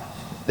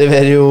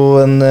leverer jo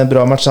en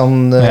bra match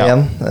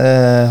igjen.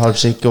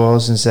 Halvskikk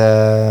synes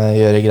jeg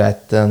gjør det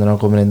greit når han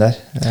kommer inn der.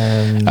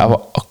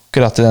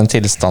 Akkurat i den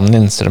tilstanden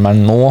Lindstrøm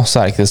nå, så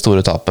det ikke det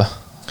store tapet.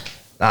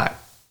 Nei.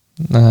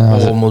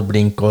 Og mot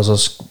Blink også,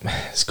 så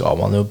skal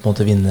man jo på en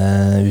måte vinne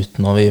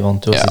uten, og vi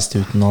vant jo sist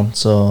uten han,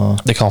 så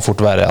det kan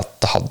fort være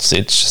at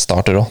Hadzic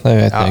starter også, det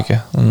vet jeg ikke,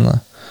 men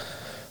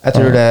jeg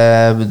tror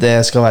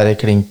det skal være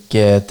klink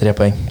 3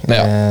 poeng.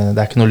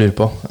 Det ikke noe å lure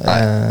på.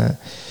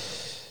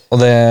 Og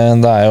det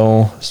jo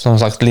som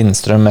sagt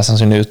Lindstrøm mest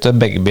sannsynlig ute,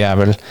 Begby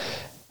vel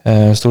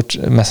stort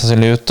mest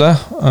sannsynlig ute,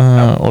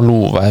 og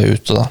Love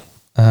ute da.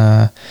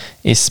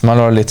 Ismail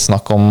var litt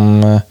snakk om,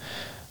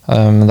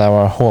 der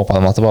håpet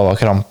de at det bare var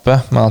krampe,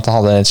 men at han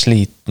hadde et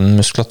sliten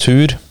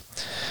muskulatur,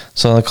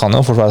 så det kan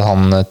jo fort være at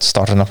han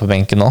starter på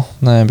benken nå.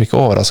 Jeg blir ikke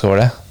overrasket over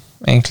det,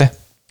 egentlig.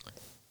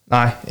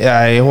 Nei,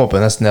 jeg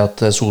håper nesten det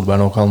at Solberg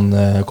nå kan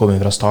komme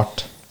inn fra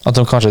start. At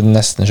de kanskje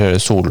nesten kjører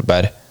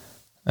Solberg,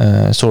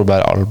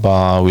 Alba,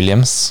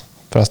 Williams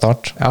fra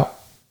start. Ja,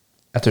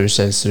 jeg tror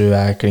Kjelsrud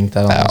klink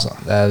der. Altså.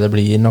 Det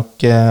blir nok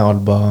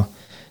Alba,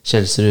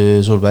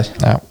 Kjelsrud, Solberg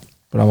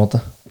på den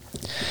måten.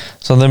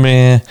 Så det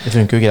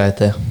funker jo greit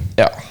det.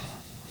 Ja.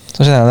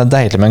 Så kjenner jeg det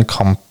deilig med en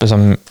kamp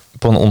liksom,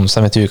 på en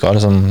onsdag midt i uka,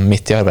 liksom,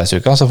 midt i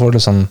arbeidsuka, så får du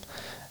liksom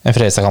en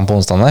Fredrikstad-kamp på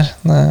onsdagen der.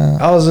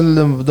 Altså,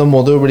 da må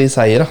det jo bli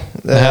seier da.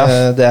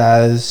 Det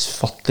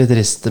fattelig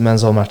trist med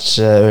en sånn match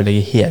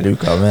ødelegger hele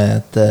uka med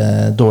et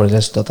dårlig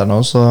resultat her nå,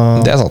 så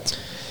det sant.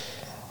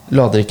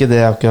 Lader ikke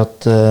det akkurat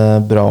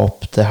bra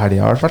opp til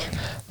helgen i hvert fall.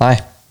 Nei.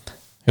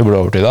 Jobber du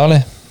overtid da,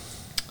 eller?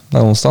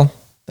 Det onsdagen?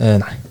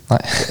 Nei.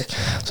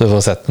 Så vi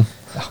får sett den.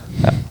 Ja.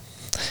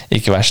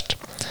 Ikke verst.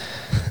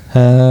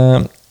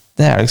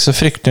 Det ikke så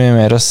fryktelig mye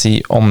mer å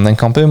si om den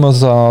kampen. Vi må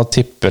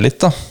tippe litt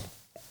da.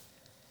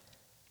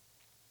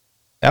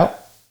 Ja.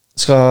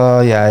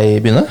 Skal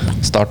jeg begynne?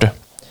 Start du.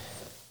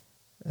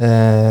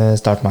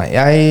 Start meg.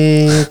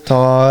 Jeg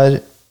tar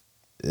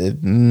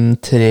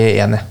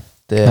 3-1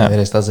 det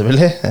resten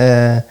selvfølgelig.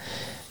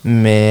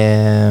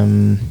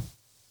 Med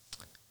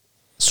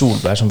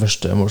Solberg som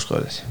første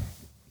målskårer.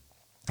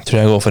 Tror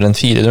jeg går for en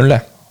 4-0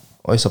 det.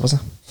 Oi, såpass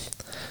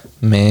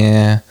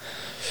med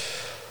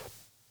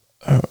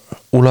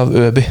Olav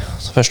Øby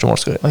som første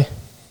målskårer. Oi.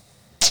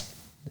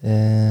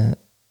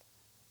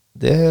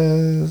 Det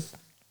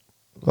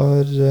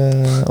var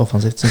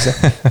offensivt, synes jeg.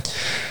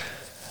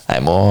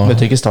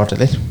 Møter ikke start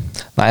heller.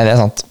 Nei, det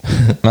sant.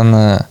 Men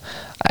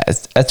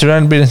jeg tror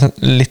det blir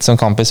litt sånn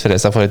kamp hvis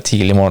Fredrikstad får et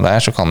tidlig mål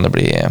der, så kan det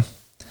bli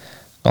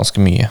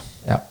ganske mye.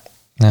 Ja.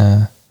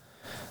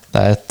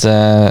 Det et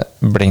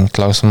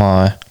blinklag som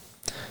har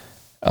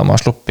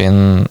sluppet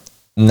inn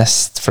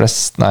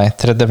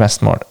tredje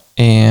mest mål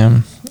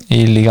i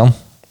ligaen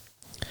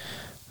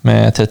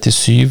med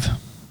 37,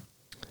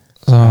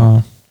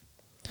 så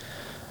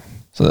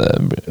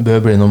det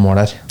bør bli noen mål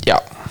der. Ja,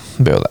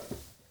 bør jo det.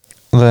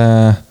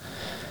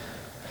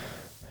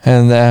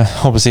 Jeg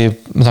håper å si,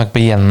 med tanke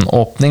på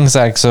gjenåpning,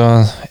 så det ikke så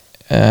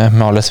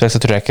med all respekt,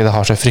 så tror jeg ikke det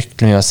har så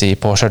fryktelig mye å si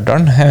på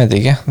Stjørdal. Jeg vet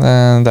ikke,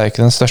 det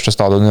ikke den største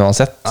stadion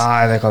uansett.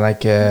 Nei, det kan jeg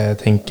ikke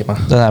tenke meg.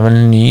 Den vel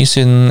ny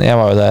siden jeg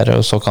var jo der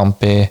og så kamp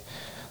i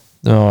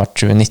det var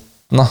 2019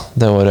 da,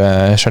 det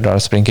året Stjørdal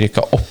Sprink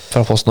rykket opp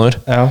fra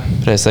PostNord.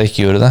 Fredrikstad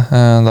ikke gjorde det.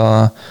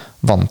 Da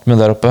vant vi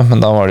der oppe,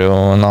 men da var det jo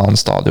en annen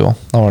stadion.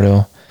 Da var det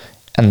jo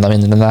enda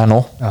mindre enn det nå.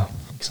 Ja,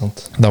 ikke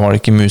sant. Da var det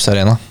ikke Mus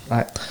Arena.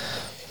 Nei.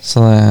 Så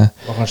det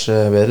var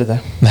kanskje bedre det.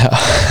 Ja.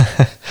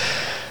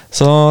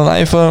 Så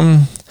nei,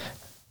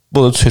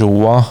 både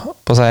troa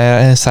på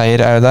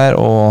seier er jo der,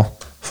 og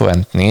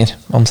forventninger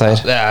om seier.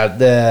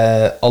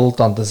 Alt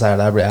annet seier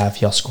der er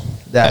fiasko.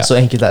 Det er Ja. så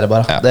enkelt er det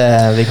bare.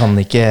 Ja. Vi kan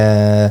ikke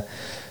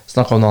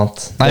snakke om noe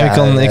annet. Nei,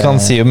 vi kan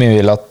si jo mye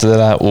vil at det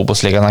er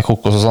Obos-ligaen er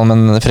kokos og sånn,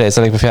 men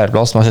Fredrikstad ligger på 4.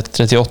 plass, man har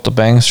 38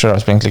 poeng,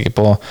 Stjørdals ligger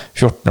på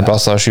 14.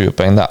 plass, har 20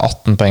 poeng, det er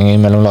 18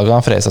 poeng mellom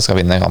lagene, Fredrikstad skal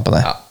vinne kampen.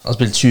 Ja, han har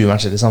spilt 20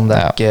 matcher liksom, nå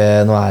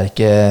er det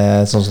ikke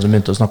sånn som det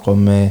begynte å snakke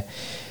om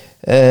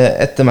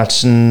etter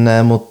matchen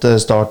mot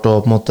Start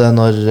og på en måte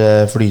når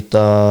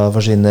flyta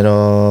forsvinner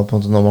og på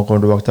en måte når man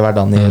kommer tilbake til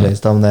hverdagen i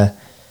Fredrikstad, men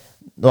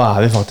nå er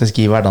vi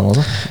faktisk i hverdagen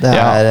også.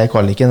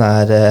 Kvaliken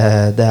det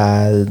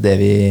er det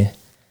vi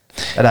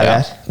det vi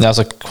er. Ja,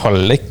 altså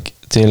kvalik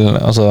til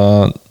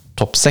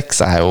topp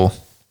 6 er jo,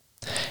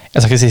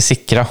 jeg skal ikke si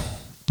sikra,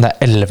 det er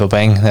 11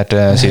 poeng ned til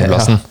 7.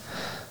 plassen.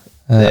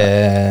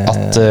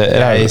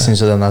 Jeg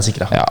synes jo den er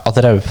sikra. Ja, at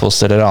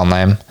Raufoss eller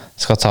Ranheim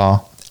skal ta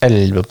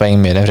 11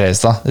 poeng mer enn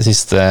Fredrikstad de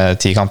siste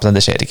 10 kampene,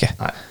 det skjer ikke.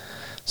 Nei.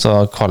 Så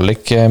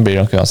kvalik blir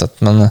det nok uansett,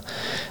 men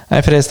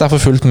Fredrikstad er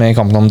for fullt med i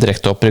kampen om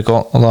direkte opprykk,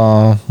 og da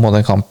må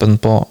den kampen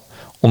på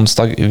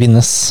onsdag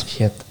vinnes.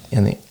 Helt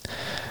enig.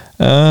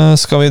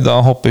 Skal vi da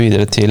hoppe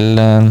videre til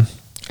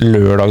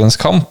lørdagens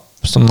kamp,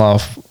 som da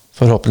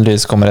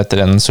forhåpentligvis kommer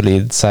etter en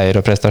solid seier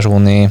og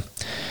prestasjon i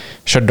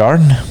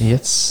Stjørdal.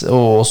 Yes,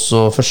 og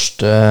også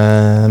første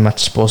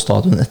match på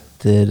stadion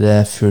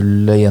etter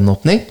full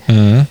gjenåpning.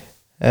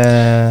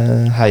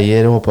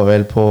 Heier håpet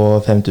vel på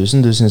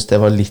 5000. Du synes det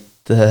var litt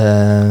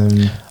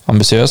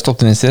ambisiøst,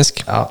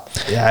 optimistisk. Ja,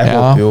 jeg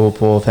håper jo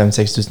på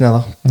 5-6 tusen, jeg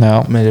da. Ja.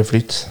 Mer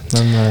flyt.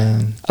 Men,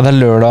 det er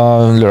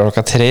lørdag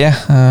klokka 3.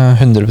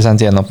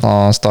 100% gjenåpna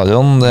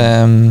stadion. Det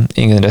er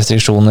ingen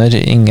restriksjoner,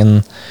 ingen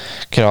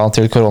krav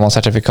til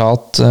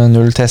koronasertifikat,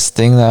 null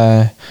testing. Det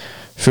er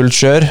fullt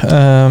kjør.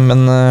 Men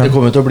det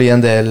kommer til å bli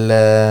en del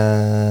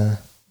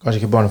kanskje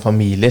ikke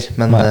barnefamilier,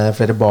 men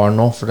flere barn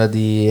nå, for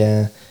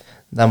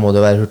der må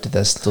det være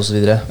hurtigtest og så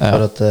videre,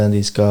 for at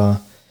de skal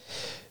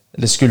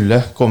eller skulle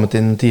kommet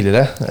inn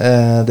tidligere.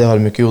 Det har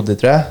de ikke gjort,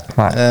 tror jeg.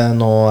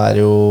 Nå er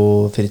det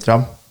jo fritt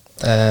fram.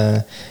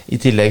 I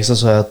tillegg så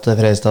jeg at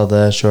Fredrikstad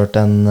hadde kjørt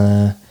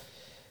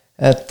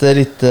et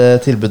lite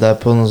tilbud der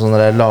på noen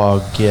sånne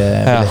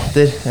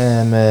lagbilletter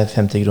med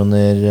 50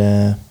 kroner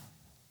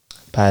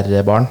per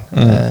barn.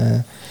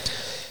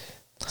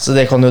 Så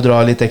det kan jo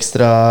dra litt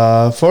ekstra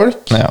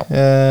folk. Ja.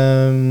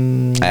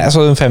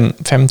 Så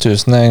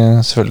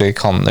 5000 selvfølgelig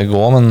kan det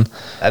gå, men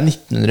det er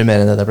 1900 mer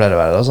enn det pleier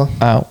å være, altså.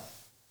 Ja.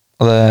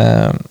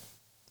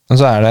 Men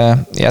så er det,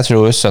 jeg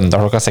tror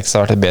søndag klokka 6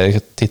 har vært et bedre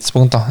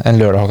tidspunkt da, enn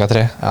lørdag klokka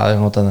 3. Ja, det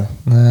kan godt hende.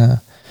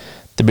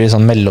 Det blir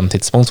sånn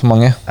mellomtidspunkt for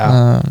mange.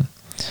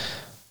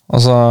 Og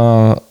så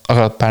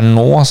akkurat per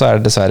nå så er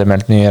det dessverre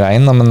meldt mye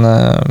regn da, men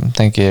jeg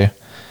tenker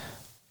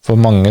for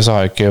mange så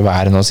har jo ikke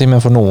været noe å si,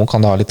 men for noen kan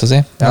det ha litt å si.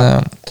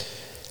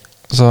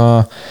 Så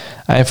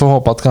jeg får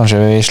håpe at kanskje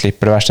vi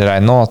slipper det verste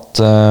regn nå,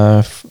 at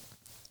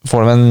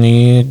får de en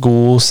ny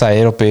god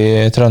seier oppe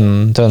i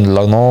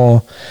Trøndelag nå.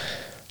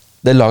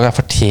 Det laget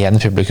fortjener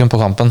publikum på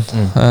kampen.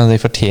 De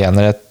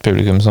fortjener et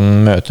publikum som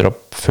møter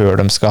opp før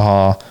de skal ha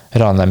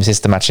Ranheim i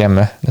siste match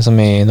hjemme, liksom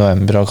i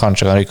november, og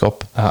kanskje kan rykke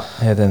opp. Ja,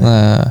 helt enig.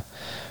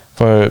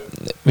 For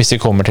hvis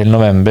vi kommer til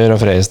november og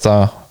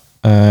Fredrikstad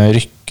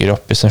rykker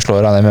opp hvis de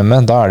slår Ranheim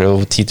hjemme, da er det jo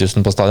 10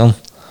 000 på stadion.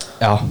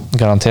 Ja.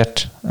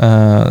 Garantert.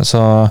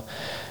 Så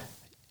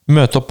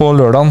møte opp på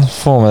lørdagen,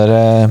 få med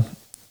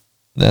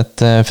dere et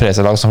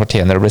Fredrikstad-lag som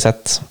fortjener å bli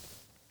sett.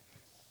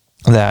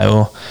 Det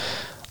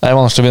er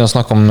vanskelig å begynne å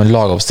snakke om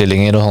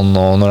lagoppstillinger og sånn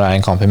når det er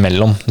en kamp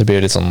imellom. Det blir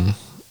litt sånn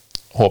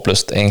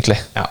håpløst, egentlig.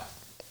 Ja.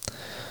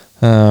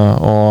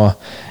 Og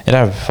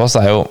Raufoss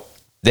er jo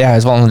det er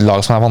et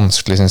lag som er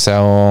vanskelig, synes jeg,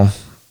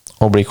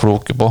 å bli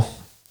kloke på.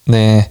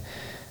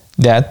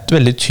 Det er et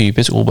veldig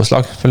typisk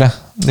Obos-lag, føler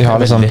jeg. De har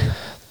liksom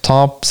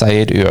tap,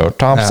 seier, uavgjort,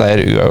 tap,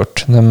 seier,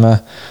 uavgjort.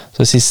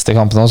 Så de siste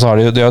kampene så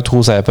har de har 2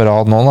 seier på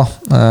rad nå, da,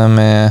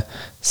 med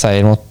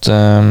seier mot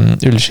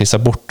Ullskisa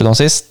borte nå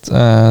sist,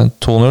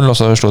 2-0, og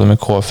så slo de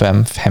med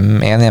KFM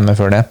 5-1 hjemme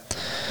før det.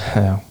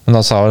 Ja. Men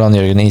da sa vel han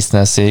Jørgen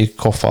Isnes i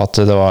Koffa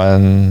at det var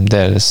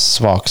deres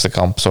svakeste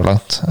kamp så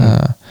langt.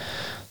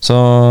 Så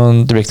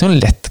det blir ikke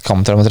noen lett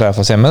kamp til mot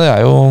Raufoss hjemme. Det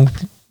er jo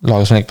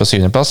laget som ligger på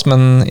 7. plass,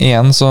 men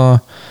igjen så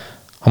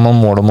har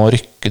man mål om å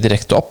rykke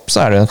direkte opp,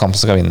 så er det jo en kamp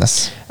som skal vinnes.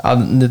 Ja,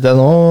 det er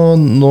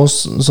nå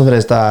som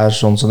Fredrikstad er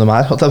sånn som de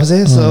er, holdt jeg på å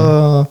si,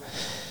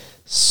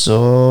 så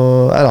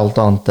er alt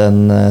annet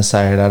enn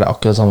seier der det er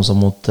akkurat samme som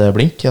mot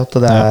Blink. At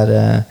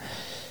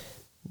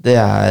det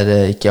er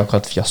ikke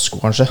akkurat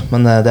fiasko, kanskje,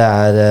 men det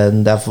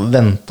er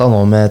ventet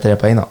nå med 3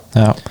 poeng, da.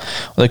 Ja,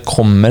 og det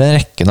kommer en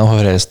rekke nå for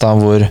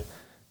Fredrikstad hvor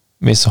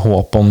hvis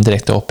håpet om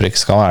direkte opprykk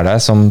skal være der,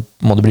 så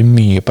må det bli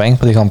mye poeng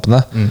på de kampene.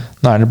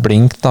 Nå er det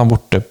Blink da,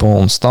 borte på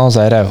onsdag, og så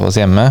er Raufoss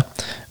hjemme.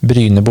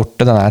 Bryne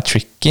borte, den er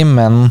tricky,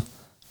 men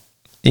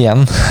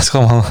igjen,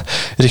 skal man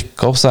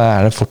rykke opp, så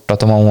er det fort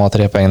at man må ha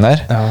 3 poeng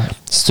der. Ja.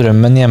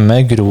 Strømmen hjemme,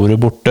 Grorud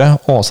borte,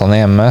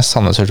 Åsane hjemme,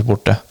 Sandnes Ulf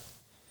borte.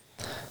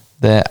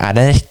 Det er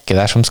en rekke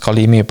der som skal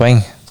gi mye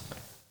poeng.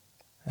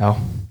 Ja.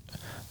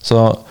 Så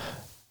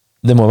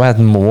det må være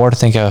et mål,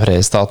 tenker jeg,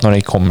 Fredrikstad, at når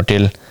de kommer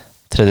til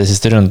tredje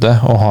siste runde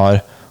og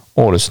har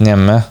Ålesund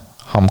hjemme,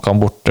 HamKam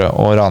borte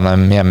og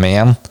Ranheim hjemme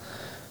igjen,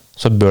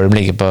 så bør de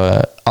ligge på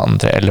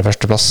andre eller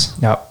første plass.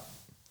 Ja.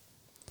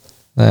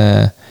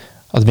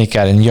 At de ikke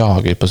er i en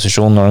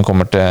jagerposisjon når de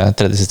kommer til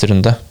tredje siste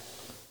runde.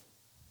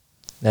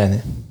 Det er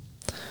enig.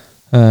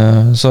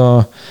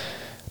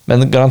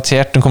 Men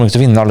garantert, de kommer ikke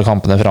til å vinne alle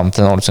kampene frem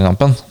til den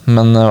Ålesund-kampen,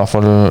 men i hvert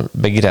fall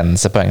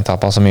begrense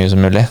poengtapet så mye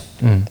som mulig.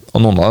 Og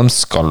noen av dem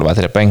skal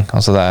være 3 poeng.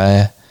 Altså det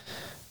er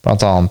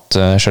blant annet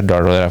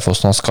Stjørdal og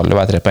Raufoss nå skal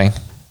være 3 poeng.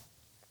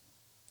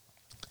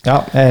 Ja,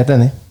 jeg er helt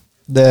enig.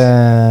 Det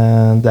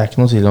er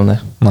ikke noe tvil om det.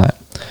 Nei.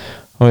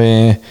 Og vi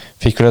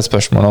fikk vel et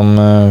spørsmål om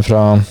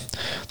fra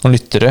noen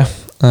lyttere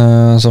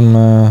som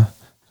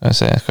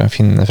skal vi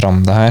finne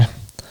fram det her.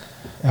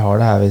 Jeg har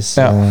det her hvis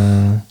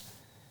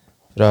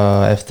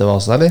fra FT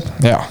Vasa, eller?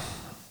 Ja.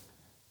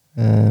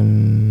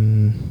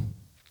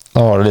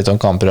 Da var det litt om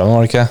kampprogrammet,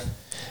 var det ikke?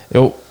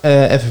 Jo,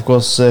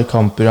 FFKs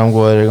kampprogram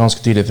går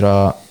ganske tydelig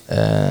fra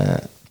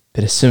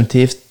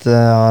presumptivt,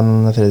 har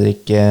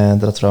Fredrik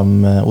dratt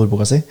fram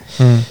ordboka si.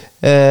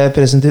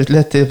 Presumptivt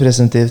lett til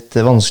presumptivt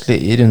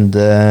vanskelig i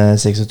runde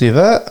 26.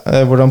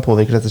 Hvordan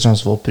påvirker dette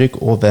sjansen for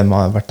opprykk, og hvem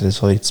har vært deres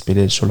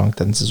favorittspiller så langt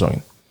denne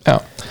sesongen? Ja.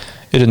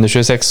 I runde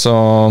 26 så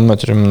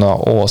møter de da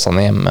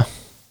Åsane hjemme.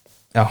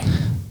 Ja.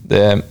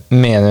 Det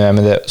mener jeg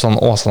med det, sånn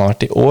Åsane har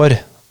vært i år,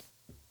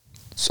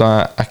 så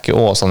er ikke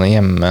Åsane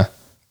hjemme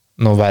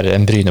noe verre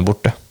enn Bryne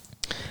borte.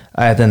 Jeg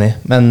er helt enig,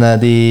 men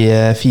de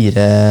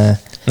 4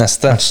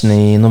 neste matchene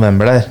i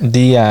november der,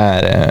 de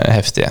er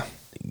heftige.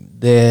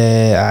 Det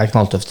er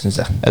knalltøft, synes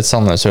jeg. Et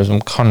Sandnes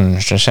som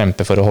kanskje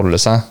kjemper for å holde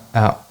seg.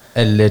 Ja,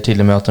 eller til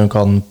og med at de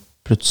kan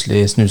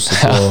plutselig snuse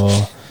på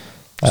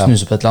et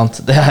eller annet.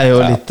 Det er jo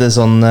litt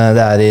sånn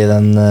det er i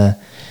den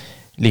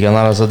ligaen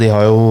her. Altså, de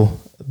har jo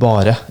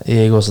bare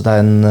i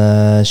gåsetegn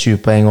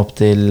 20 poeng opp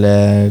til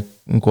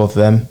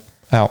KFUM.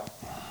 Ja.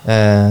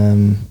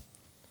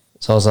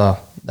 Så altså,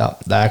 ja,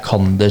 der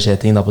kan det skje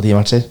ting da på 10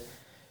 matcher.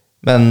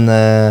 Men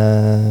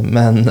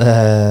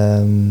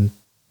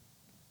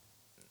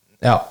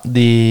ja,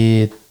 de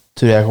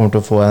tror jeg kommer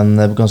til å få en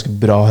ganske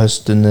bra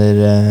høst under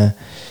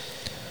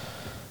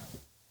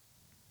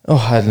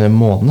hele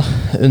måneden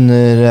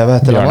under, hva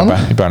heter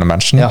det? Bjarne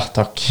Berntsen. Ja,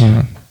 takk.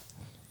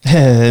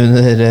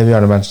 Under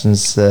Bjarne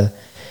Berntsens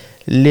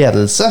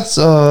ledelse,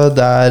 så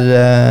der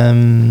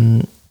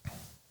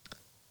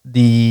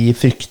de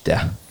frykter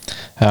jeg.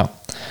 Ja,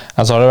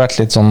 altså har det vært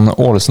litt sånn,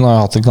 Ålesund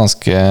har hatt et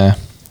ganske,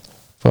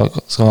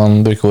 skal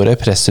man bruke ordet,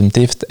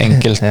 presumptivt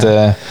enkelt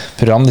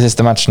program de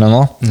siste matchene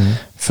nå,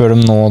 før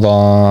de nå da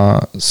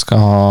skal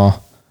ha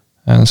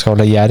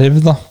Jerv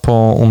da, på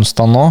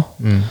onsdag nå,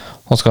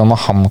 og skal de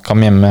ha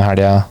HamKam hjemme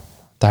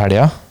til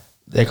helga.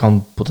 Det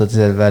kan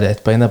potensielt være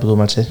 1 poeng på 2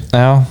 matcher.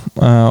 Ja,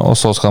 og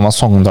så skal de ha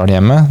Sogndal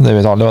hjemme, det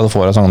vet alle hva det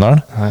får av Sogndal.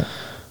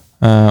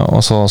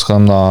 Og så skal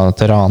de da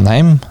til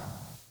Ranheim.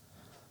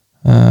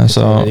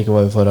 Så, ikke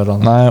hva vi får av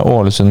Ranheim. Nei,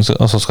 Ålesund,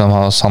 og så skal de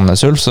ha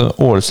Sandnes Ulf. Så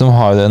Ålesund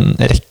har jo en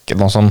rekke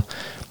nå som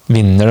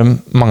vinner de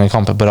mange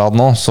kamper på rad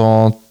nå, så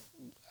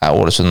er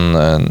Ålesund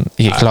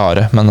ikke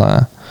klare, men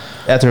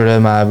jeg tror de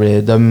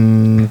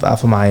er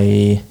for meg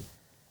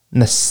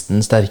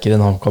nesten sterkere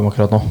enn HamKam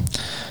akkurat nå.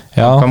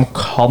 HamKam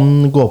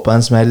kan gå på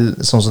en smell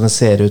sånn som det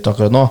ser ut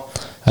akkurat nå.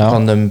 Så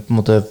kan de på en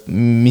måte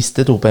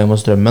miste 2 poeng mot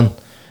Strømmen.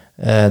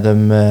 De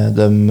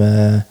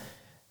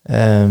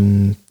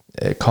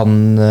kan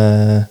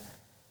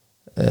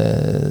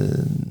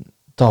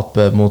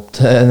tape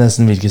mot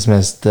nesten hvilket som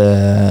helst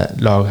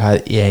lag her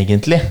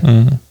egentlig,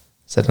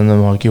 selv om de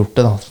har ikke gjort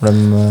det da, for de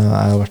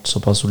har jo vært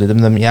såpass solide,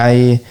 men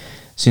jeg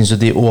synes jo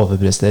de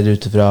overpresterer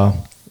ut fra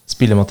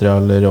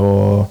spillematerialer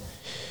og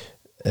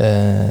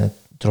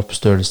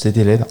troppstørrelse i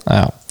tillegg da.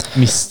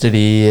 Mister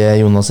de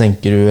Jonas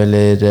Enkerud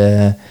eller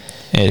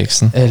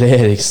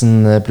Eriksen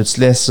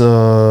plutselig,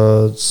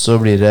 så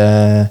blir det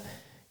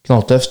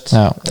knalltøft.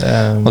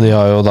 Og de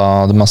har jo da,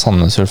 de har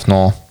Sandnes Ulf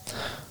nå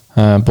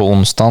på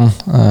onsdagen,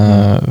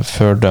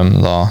 før de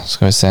da,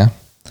 skal vi se,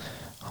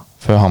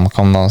 før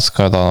HamKam da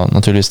skal da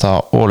naturligvis ta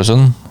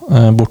Ålesund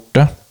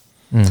borte.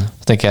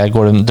 Så tenker jeg,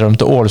 går de drøm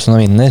til Ålesund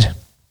og vinner,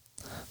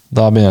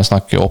 da begynner jeg å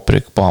snakke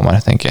opprykk på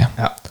Hamar, tenker jeg.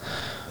 Ja,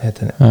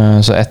 helt enig.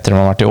 Så etter de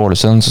har vært i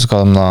Ålesund, så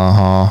skal de da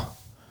ha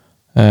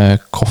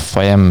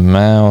Koffa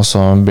hjemme, og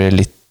så blir det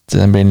litt,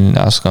 skal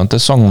de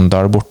til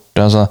Sogndal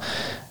borte, altså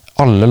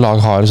alle lag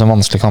har sånn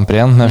vanskelige kamper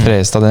igjen, men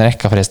Fredrikstad, den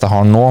rekka Fredrikstad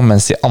har nå,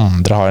 mens de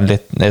andre har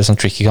litt sånn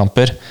tricky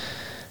kamper.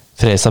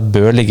 Fredrikstad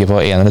bør ligge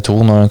på 1 eller 2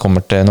 når den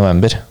kommer til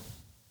november.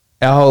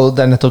 Ja, og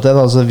det er nettopp det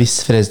da, altså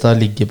hvis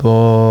Fredrikstad ligger på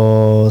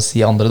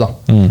si andre da,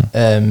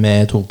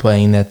 med 2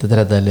 poeng ned til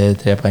 3. eller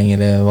 3 poeng,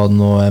 eller hva det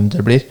nå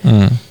eventuelt blir,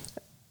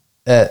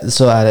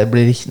 så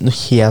blir det noe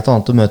helt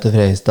annet å møte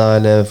Fredrikstad,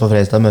 eller for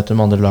Fredrikstad å møte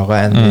de andre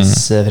lagene, enn hvis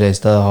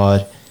Fredrikstad har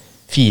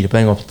 4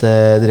 poeng opp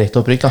til direkte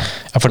opprykk da.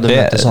 Ja, for det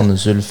møter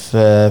Sandnes Ulf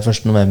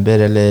 1.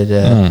 november,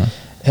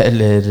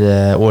 eller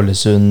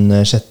Ålesund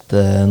 6.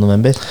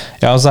 november.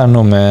 Ja, og så er det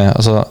noe med,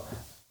 altså,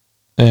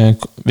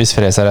 hvis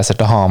Fredrikstad reiser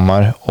til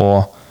Hamar,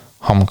 og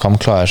HamKam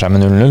klarer seg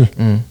med 0-0,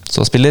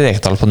 så spiller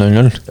Rekdal på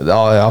 0-0.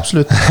 Ja,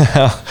 absolutt.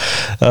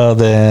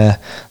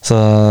 Så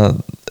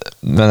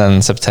med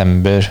den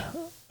september,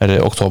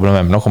 eller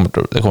oktober-november nå,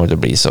 det kommer til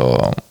å bli så...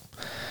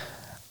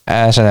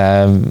 Jeg kjenner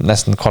jeg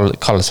nesten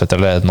kaldsvett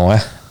allerede nå,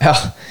 jeg. Ja,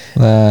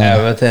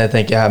 jeg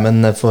tenker her,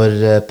 men for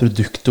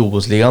produktet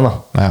Obos-ligaen da,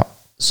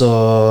 så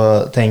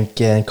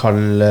tenk noen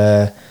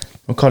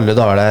kalde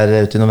dager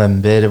der ute i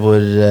november,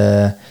 hvor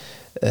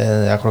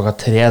klokka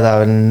 3, det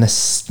er vel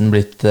nesten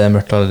blitt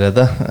mørkt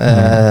allerede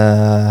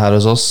her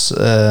hos oss,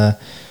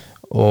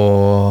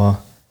 og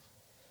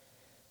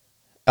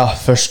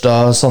først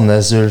da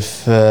Sandnes Ulf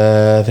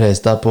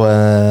Freistad på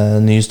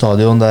en ny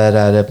stadion. Der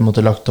det på en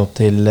måte lagt opp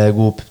til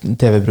god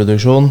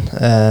TV-produksjon,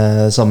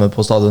 samme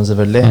på stadion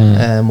selvfølgelig,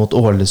 mot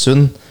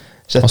Ålesund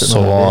 6.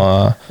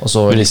 november, og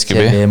så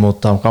TV mot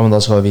HamKam, men da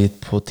skal vi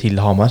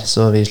til Hamar,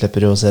 så vi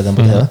slipper jo å se den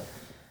på TV.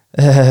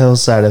 Og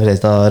så det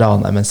Freistad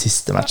Ranheim en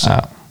siste match.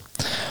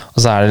 Og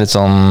så det litt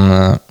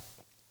sånn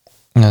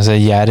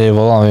Jerv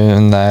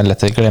også, det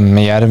lett å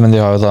glemme Jerv, men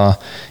de har jo da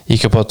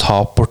gikk jo på et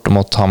tap borte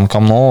mot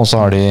HamKam nå, og så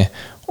har de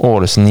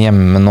Ålesund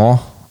hjemme nå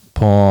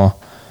på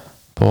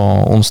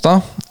onsdag,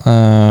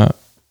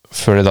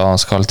 før de da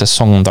skal til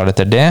Sogndal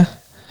etter det,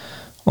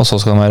 og så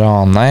skal de med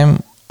Ranheim,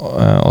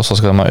 og så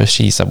skal de med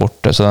Skisa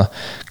borte, så det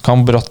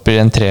kan brått bli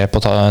en tre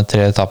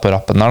tap på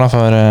rappen der da,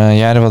 for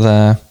Jerv, og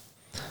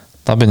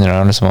da begynner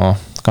det liksom å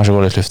kanskje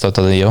gå litt luft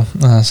ut av det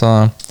også,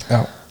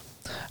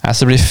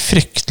 så det blir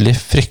fryktelig,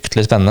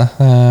 fryktelig spennende.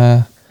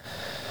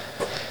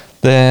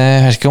 Det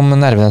vet ikke om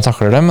nervene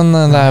takler det, men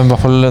det I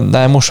hvert fall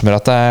det morsommere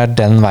at det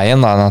den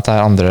veien da, enn at det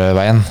andre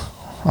veien.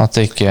 At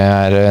det ikke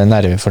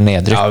nerver for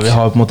nedrykk. Ja, vi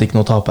har på en måte ikke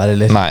noe tap her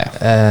heller. Nei.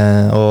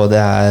 Og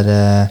det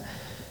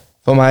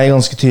for meg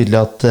ganske tydelig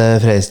at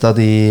Freistad,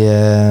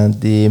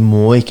 de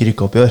må ikke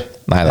rykke opp I år.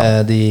 Neida.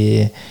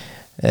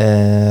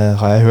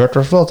 Har jeg hørt I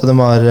hvert fall, at de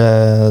har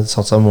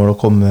satt seg mål å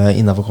komme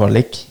innenfor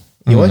kvalik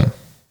I år.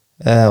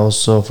 Og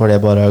så får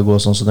det bare gå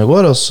sånn som det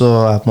går, og så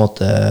på en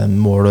måte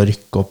mål å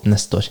rykke opp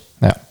neste år.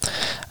 Ja.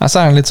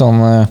 Så det litt sånn,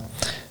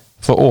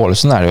 for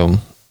Ålesund det jo,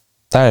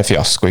 det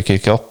fiasko ikke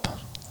rykke opp.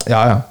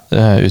 Ja.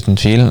 Uten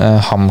tvil.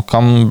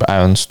 HamKam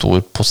jo en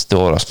stor positiv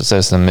overraskelse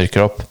hvis de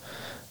rykker opp.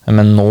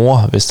 Men nå,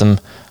 hvis de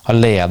har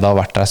ledet og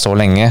vært der så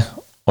lenge,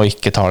 og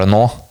ikke tar det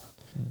nå,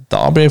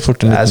 da blir det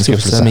fort en liten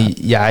skuffelse. Men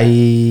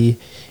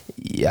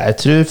jeg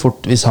tror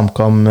fort, hvis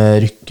HamKam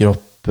rykker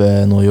opp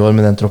nå I år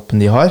med den troppen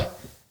de har,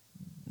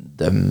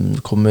 de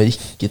kommer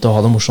ikke til å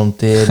ha det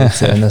morsomt I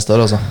serien neste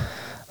år, altså.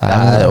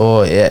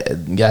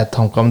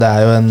 HamKam, det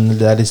jo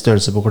det litt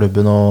størrelse på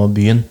klubben og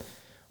byen,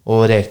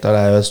 og Rekdal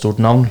jo et stort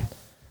navn,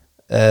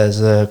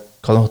 så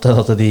kan det hende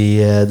at de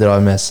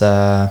drar med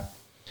seg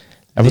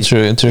Jeg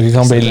tror ikke det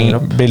kan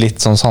bli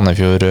litt sånn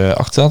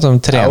Sandefjord-aktig, at de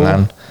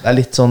treneren det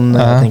litt sånn,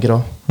 jeg tenker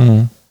også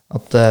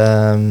at,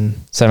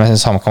 selv om jeg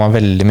synes HamKam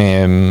veldig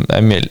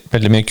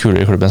mye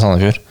kulere I klubben enn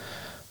Sandefjord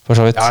for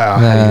så vidt.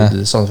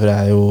 Herregud,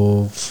 Sandefjord jo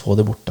få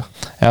det bort da.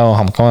 Ja, og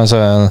HamKam, så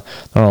når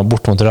det var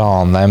bort mot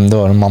Ranheim, det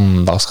var en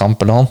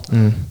mandagskamp eller noe.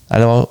 Nei,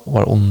 det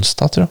var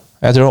onsdag, tror jeg.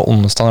 Jeg tror det var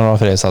onsdag når det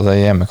var Freistad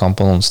hjemmekamp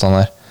på onsdag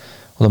der.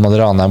 Og de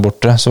hadde Ranheim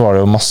borte, så var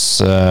det jo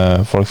masse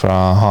folk fra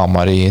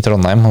Hamar I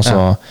Trondheim, og så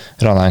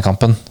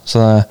Ranheim-kampen.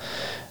 Så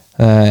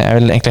jeg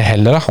vil egentlig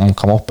heller ha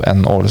HamKam opp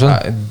enn Ålesund.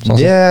 Nei,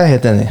 det jeg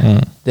helt enig I.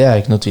 Det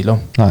jeg ikke noe tvil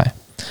om. Nei.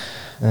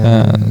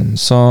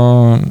 Så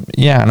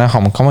gjerne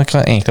HamKam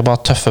kan egentlig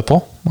bare tøffe på,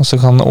 og så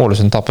kan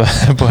Ålesund tappe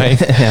poeng.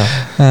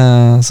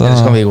 Så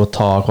kan vi gå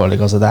ta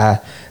kvalik, altså.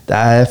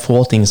 Det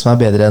få ting som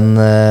bedre enn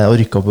å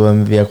rykke opp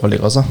via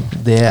kvalik, altså.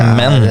 Det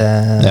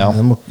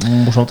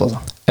morsomt, altså.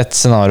 Et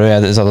scenario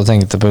jeg satt og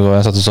tenkte på I går,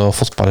 jeg satt og så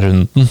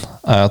fotballrunden,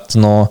 at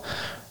nå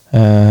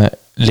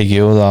ligger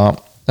jo da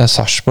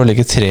Sarpsborg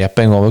ligger 3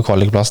 poeng over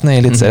kvalikplassen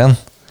I Elitserien.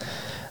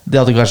 Det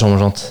hadde ikke vært så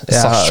morsomt.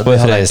 Sarpsborg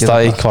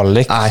Freistad I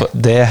kvalik,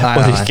 det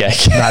orker jeg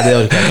ikke. Nei, det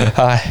orker jeg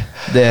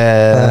ikke.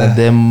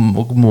 Det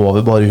må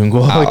vi bare unngå,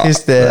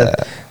 faktisk.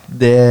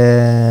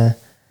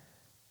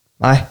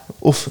 Nei,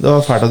 det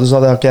var fælt at du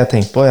sa det, har ikke jeg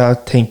tenkt på. Jeg har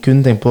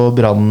kun tenkt på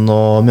Brann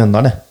og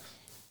Mjøndalen.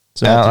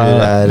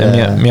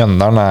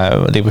 Mjøndalen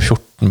ligger på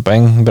 14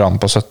 poeng, Brann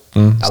på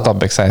 17,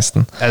 Stabæk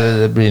 16.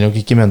 Det blir nok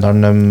ikke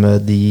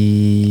Mjøndalen, de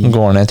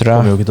går ned, tror jeg.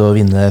 Kommer jo ikke til å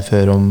vinne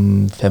før om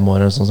 5 år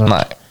eller sånn.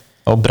 Nei.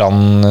 Og Brann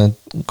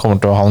kommer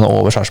til å havne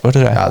over Sarpsborg,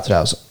 tror jeg. Ja, tror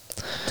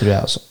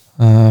jeg også.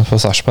 For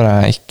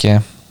Sarpsborg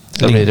ikke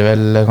Da blir det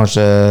vel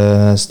kanskje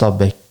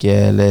Stabæk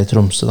eller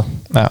Tromsø da.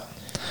 Ja,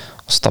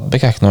 og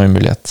Stabæk ikke noe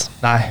umulighet.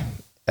 Nei,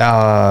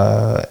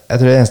 jeg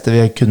tror det eneste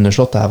vi kunne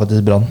slått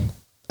faktisk Brann.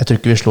 Jeg tror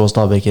ikke vi slår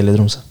Stabæk eller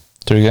Tromsø.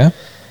 Tror du ikke det?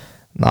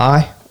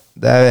 Nei,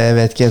 jeg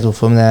vet ikke helt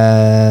hvorfor,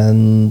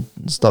 men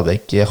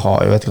Stabæk har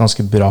jo et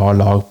ganske bra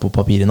lag på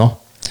papiret nå.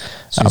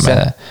 Men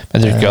jeg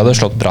tror ikke vi hadde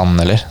slått Brann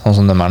eller, sånn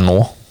som de nå.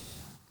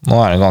 Nå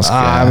det ganske...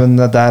 Nei, men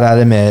der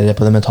det mer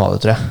på det mentale,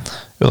 tror jeg.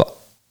 Jo da.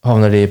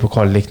 Havner de på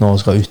kvalik nå og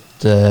skal ut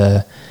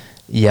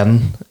igjen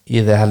I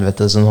det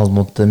helvete som holdt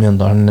mot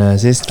Mjøndalen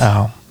sist.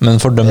 Ja,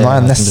 men for dem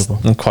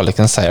nesten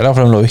kvaliken seier da,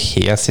 for de lå jo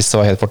helt sist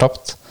og var helt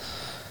fortapt.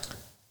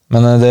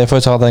 Men det får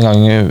vi ta den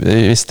gangen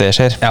hvis det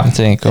skjer. Ja, Vi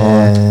trenger ikke å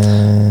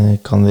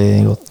kan vi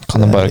godt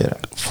Kan jeg bare gjøre.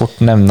 fort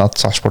nevne at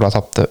Sarpsborg har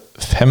tapt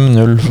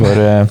 5-0 for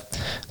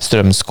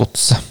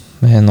Strømsgodset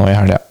nå i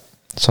helga.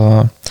 Så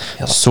Ja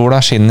da.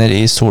 sola skinner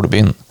i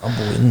solbyen.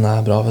 Boinen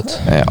er bra, vet du.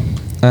 Ja.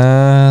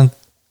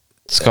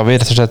 Skal vi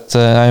rett og slett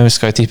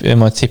vi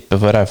må tippe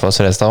på Raufoss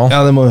Fredrikstad også.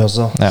 Ja, det må vi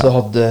også. Ja. Så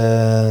hadde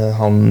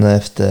han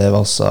FT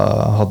Vasa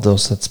hadde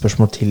også et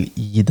spørsmål til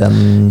i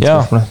den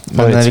Ja, spørsmålet.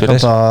 Men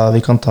favorittspiller.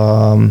 vi kan ta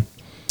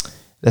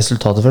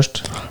resultatet først.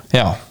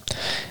 Ja.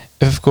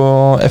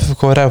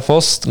 FFK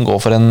Raufoss går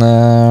for en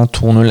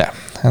 2-0.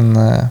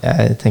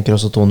 Jeg tenker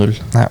også 2-0.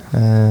 Ja.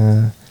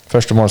 Eh,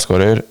 Første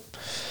målskårer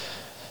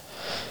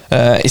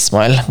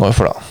Ismail går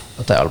for da.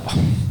 Dette er Alba.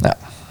 Ja.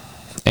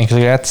 Enkelt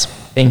og greit.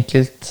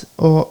 Enkelt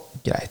og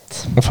greit.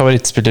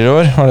 Favorittspiller i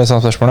år, var det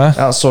samme spørsmålet?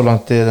 Ja, så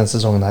langt i den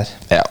sesongen her.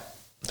 Ja.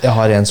 Jeg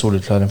har en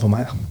solutklaring for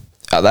meg. Da.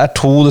 Ja, det er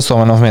to det står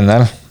mellom for min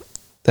del.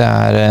 Det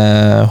er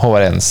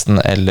Håvard Jensen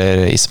eller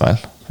Ismail.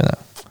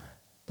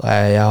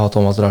 Jeg har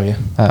Thomas Drage.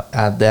 Ja.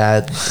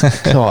 Jeg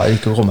klarer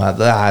ikke å komme her.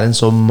 Det er en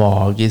så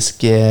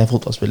magisk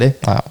fotballspiller.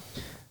 Ja.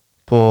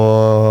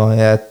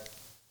 Jeg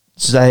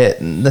synes det er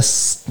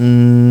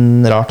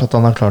nesten rart at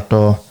han har klart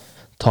å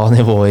ta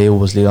nivået i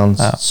Obos-ligaen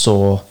Ja. så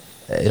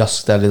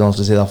raskt. Det er litt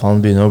vanskelig å si, da, for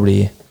han begynner å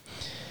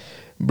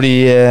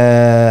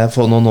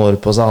få noen år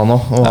på seg, han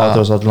også. Og har Ja.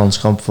 tross alt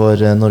landskamp for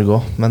Norge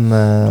også. Men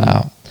Ja.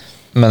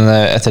 Men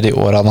etter de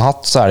årene han har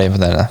hatt, så er det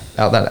imponerende.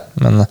 ja, det er det.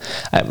 Men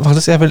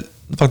jeg vil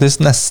faktisk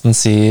nesten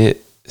si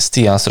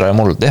Stian Stray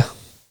Molde.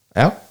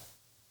 Ja,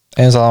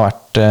 Jeg synes han har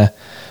vært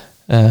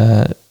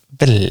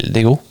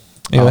veldig god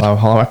i år. han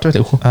har vært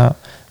veldig god. Ja.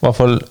 I hvert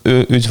fall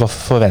ut fra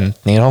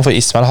forventninger. For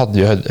Ismail hadde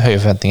jo høye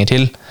forventninger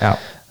til. Ja.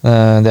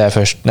 Det er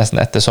først nesten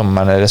etter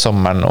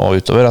sommeren og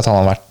utover at han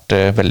har vært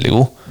veldig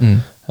god.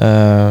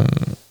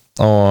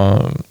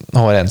 Og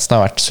Håvard Jensen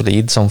har vært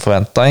solid som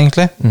forventet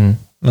egentlig.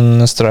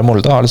 Men Stray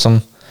Molde har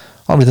han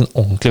har blitt en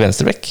ordentlig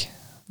venstrebekk.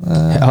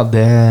 Ja,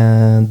 det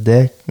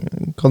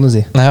kan du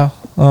si. Ja,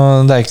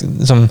 og det er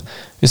ikke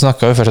vi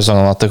snakket jo før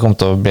sesongen om at det kom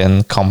til å bli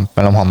en kamp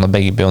mellom han og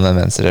Begby om den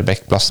venstre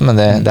bekkplassen, men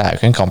det er jo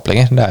ikke en kamp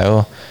lenger.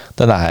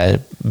 Den er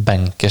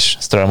bankers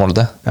Stray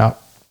Molde. Ja.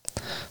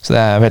 Så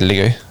det er veldig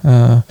gøy.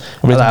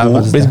 Og blitt, Ja, det er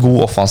faktisk blitt det.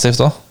 god offensivt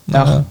også.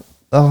 Ja.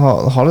 Det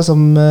har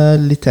liksom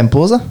litt tempo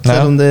også, selv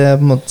Ja. om det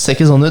på en måte ser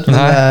ikke sånn ut, men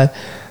Nei. det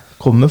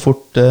kommer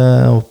fort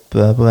opp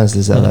på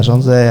venstre side der,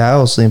 sånn. Så jeg er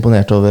også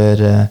imponert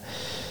over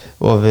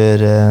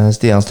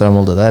Stian Stray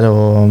Molde der,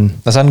 og Men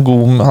så er han er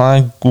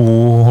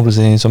god håper jeg å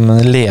si, som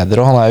en leder,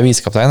 og han er jo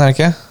visekaptein, er det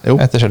ikke? Jo.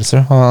 Etter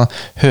Chelsea. Han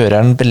hører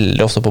han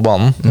veldig ofte på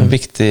banen.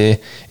 Viktig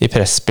i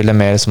presspillet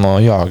mer som å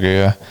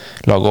jage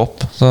laget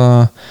opp.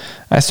 Så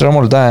Stray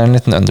Molde er en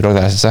liten underdog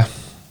der, synes jeg.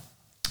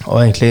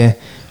 og egentlig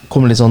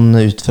kommer litt sånn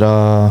ut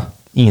fra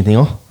ingenting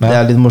også. Ja. Det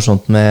er litt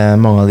morsomt med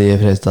mange av de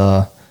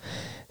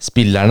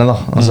Fredrikstad-spillerne da.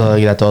 Altså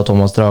greit å ha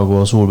Thomas Drage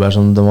og Solberg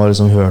som de har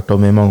liksom hørt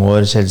om i mange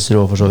år, Chelsea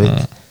også for så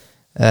vidt.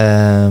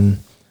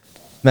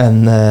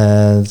 Men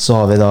så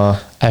har vi da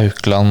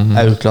Aukland.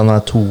 Aukland er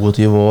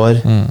 22 år.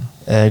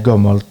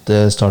 Gammelt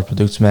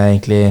startprodukt som jeg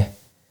egentlig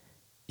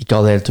ikke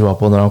hadde helt troa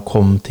på når han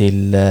kom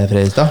til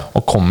Fredrikstad.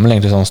 Og kommer vel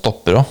egentlig sånn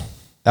stopper også.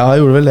 Ja, jeg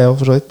gjorde vel det også,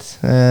 for så vidt.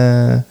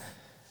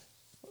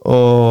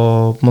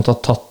 Og på en måte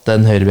har tatt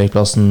den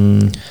høyrebekkplassen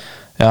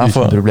Ja,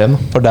 uten problem.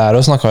 Da. For der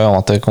også snakket vi om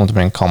at det kom til å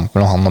bli en kamp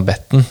mellom han og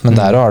Betten, men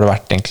der også har det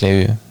vært egentlig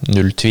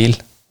null tvil.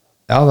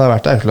 Ja, det har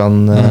vært Aukland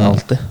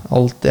alltid.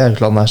 Alltid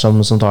Aukland der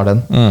som tar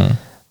den.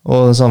 Og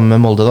det samme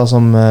med Molde, da,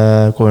 som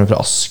kommer fra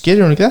Asker,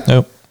 gjør han ikke det?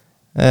 Jo.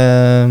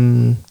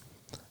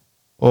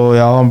 Og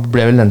ja, han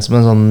ble vel den som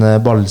en sånn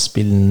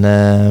ballspillende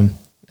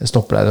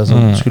stopper der,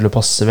 som skulle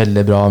passe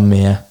veldig bra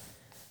med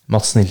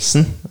Mats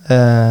Nilsen.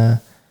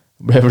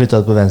 Ble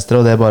flyttet på venstre,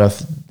 og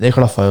det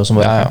klaffa jo som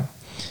bare. Ja, ja.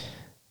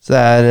 Så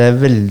det er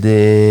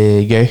veldig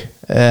gøy.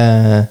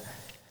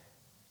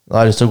 Da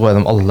har jeg lyst til å gå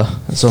gjennom alle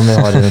som vi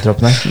har i denne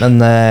troppen her, men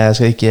jeg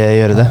skal ikke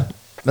gjøre det.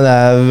 Men det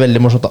er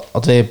veldig morsomt da,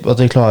 at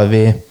vi klarer.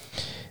 Vi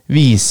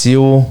viser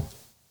jo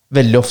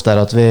veldig ofte her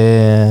at vi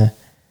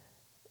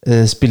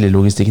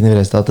spillelogistikken i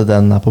Fredrikstad, at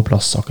den er på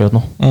plass akkurat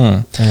nå.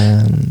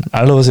 Er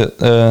det lov å si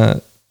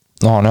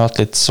nå har han jo hatt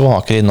litt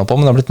svakere innhopp,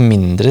 men det har blitt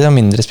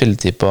mindre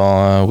spilletid på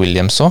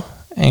Williams også,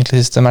 egentlig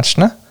de siste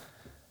matchene.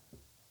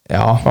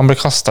 Ja, Han ble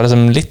kastet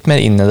liksom litt mer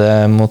inn i det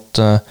mot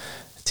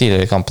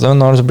tidligere kampene, men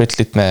nå har det blitt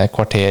litt mer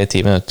kvarter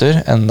 10 minutter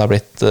enn det har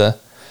blitt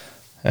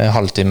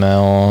halvtime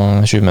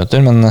og 20 minutter,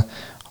 men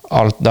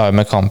det har jo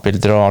med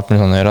kampbilder og alt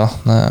mulig sånn å gjøre.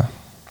 det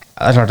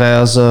er klart det,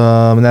 altså,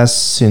 men jeg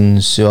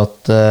synes jo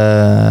at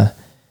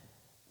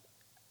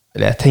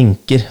eller jeg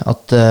tenker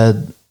at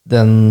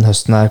den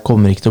høsten her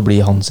kommer ikke til å bli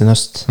hans sin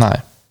høst. Nei.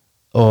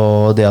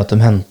 Og det at de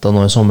hentet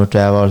nå i sommer,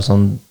 tror jeg var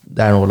sånn,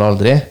 det er nå eller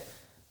aldri.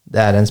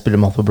 Det er en spiller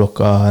man på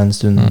blokka en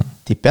stund,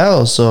 tipper jeg,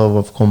 og så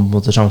kom på en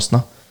måte sjansen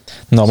da.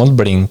 Nå måtte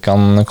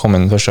Blinkan komme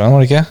inn første gang,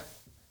 var det ikke?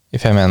 I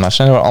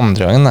 5-1-matchen, eller var det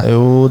andre gangen?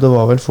 Jo, det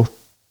var vel fort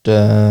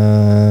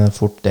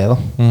det da.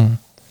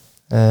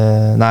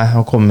 Nei,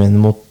 han kom inn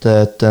mot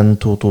den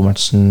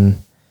 2-2-matchen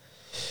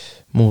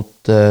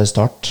mot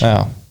Start.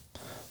 Ja.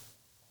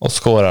 Og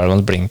skårer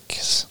mot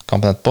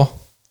Blink-kampen etterpå.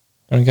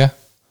 Er det ikke?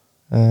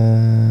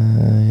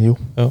 Jo.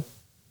 Jo.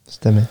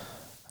 Stemmer.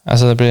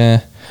 Altså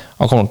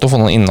han kommer til å få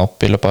noen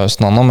innhopp i løpet av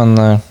høsten nå, men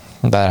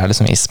der er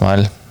liksom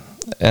Ismail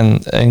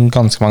en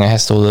ganske mange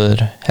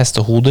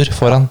hestehoder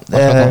foran.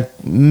 Det er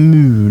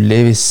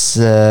mulig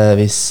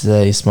hvis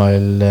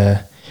Ismail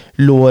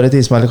låret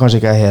til Ismail kanskje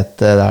ikke er helt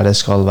der det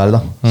skal være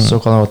da. Så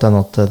kan det godt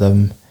hende at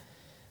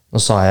nå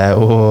sa jeg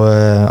jo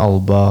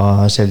Alba,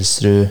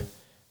 Kjelsrud,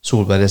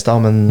 Solberg i sted,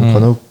 men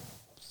kan jo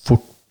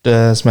fort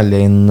smelle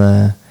inn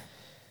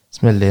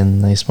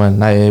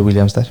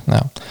Williams der.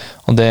 Ja,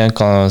 og det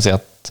kan jo si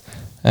at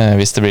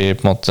hvis det blir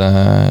på en måte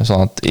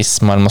sånn at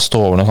Ismail må stå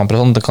over noen kamper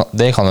og sånn,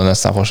 det kan jo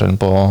nesten være forskjellen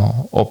på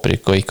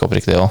opprykk og ikke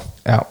opprykk det også.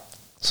 Ja.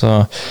 Så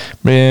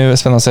det blir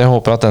spennende å se. Jeg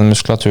håper at den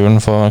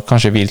muskulaturen får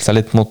kanskje hvilt seg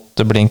litt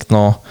mot Blink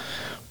nå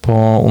på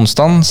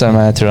onsdag, selv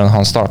om jeg tror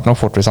han starter nok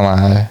fort hvis han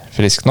er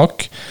frisk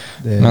nok.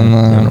 Men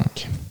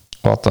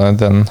og at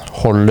den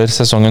holder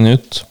sesongen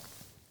ut.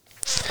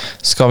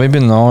 Skal vi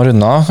begynne å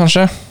runde av,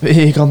 kanskje?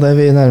 Vi kan det,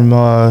 vi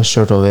nærmer oss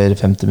kjørt over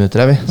 50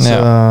 minutter, vi. Så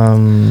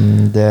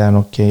det er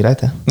nok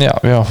greit, det. Ja,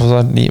 vi har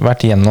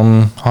vært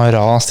har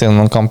rast gjennom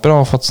noen kamper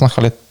og fått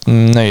snakket litt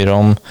nøyere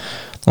om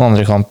noen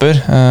andre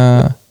kamper.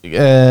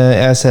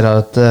 Jeg ser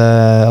at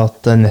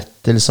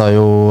Nettils har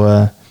jo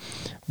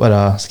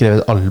bare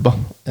skrevet Alba.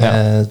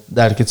 Det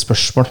er ikke et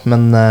spørsmål,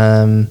 men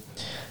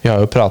vi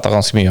har jo pratet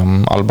ganske mye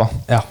om Alba.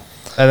 Ja.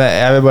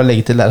 Jeg vil bare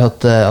legge til der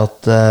at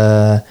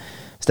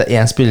hvis det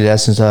er en spiller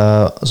jeg synes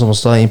som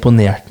også har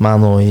imponert meg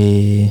nå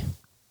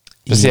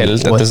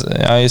spesielt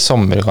i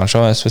sommer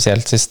kanskje, og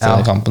spesielt siste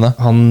kampene.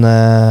 Han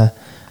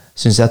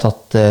synes jeg har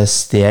tatt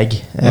steg.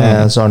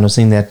 Så har han jo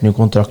signert ny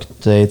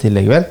kontrakt i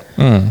tillegg, vel.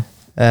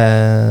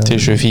 Til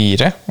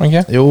 24,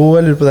 ikke? Jo,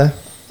 jeg lurer på det.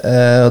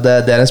 Og det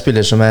er en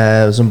spiller som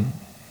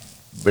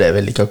ble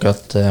vel ikke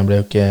akkurat, han ble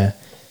jo ikke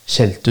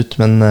skjelt ut,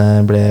 men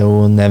ble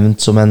jo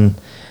nevnt som en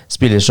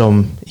spiller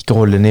som ikke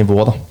holder nivå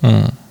da.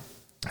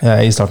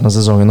 I starten av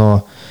sesongen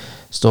og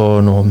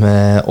står nå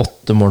med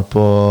 8 mål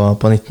på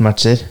 19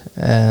 matcher,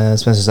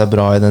 som jeg synes er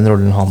bra i den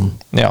rollen han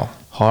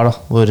har da,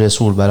 hvor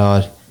Solberg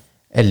har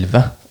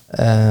 11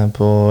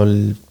 på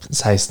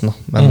 16 da.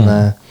 Men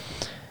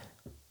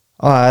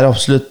han er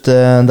absolutt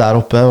der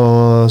oppe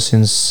og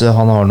synes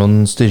han har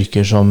noen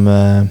styrker som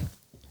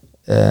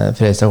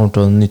Fredrikstad kommer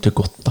til å nytte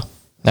godt da.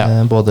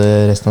 Både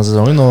resten av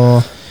sesongen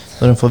og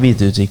når de får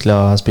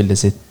videreutviklet spillet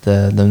sitt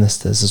den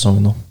neste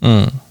sesongen nå.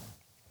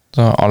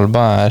 Så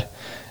Alba er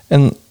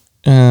en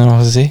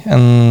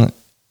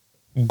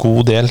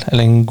god del,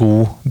 eller en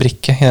god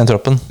brikke i den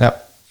troppen. Ja.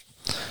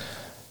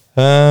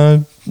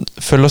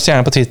 Følg oss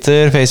gjerne på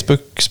Twitter,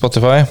 Facebook,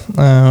 Spotify.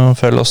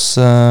 Følg oss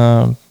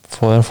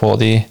for å få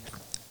de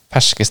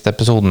ferskeste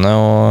episodene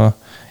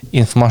og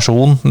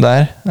informasjon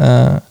der.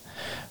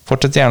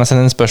 Fortsett gjerne å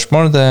sende inn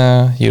spørsmål. Det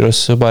gir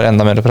oss bare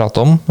enda mer å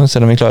prate om,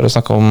 selv om vi klarer å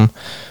snakke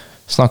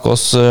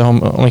oss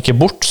om ikke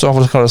bort, så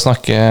klarer vi å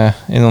snakke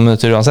i noen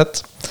minutter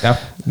uansett. Ja,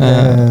 det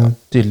er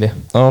tydelig.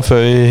 Og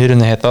før vi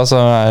runder helt av, så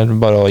er det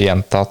bare å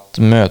gjenta at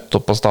møte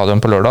opp på stadion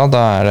på lørdag.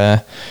 Da er det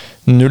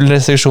 0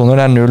 restriksjoner,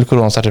 det er 0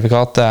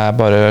 koronasertifikat, det er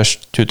bare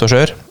tut og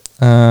kjør.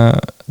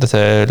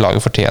 Dette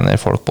laget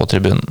fortjener folk på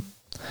tribunen.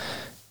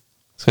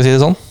 Skal vi si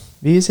det sånn?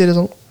 Vi sier det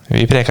sånn.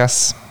 Vi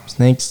prekas.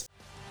 Snakes.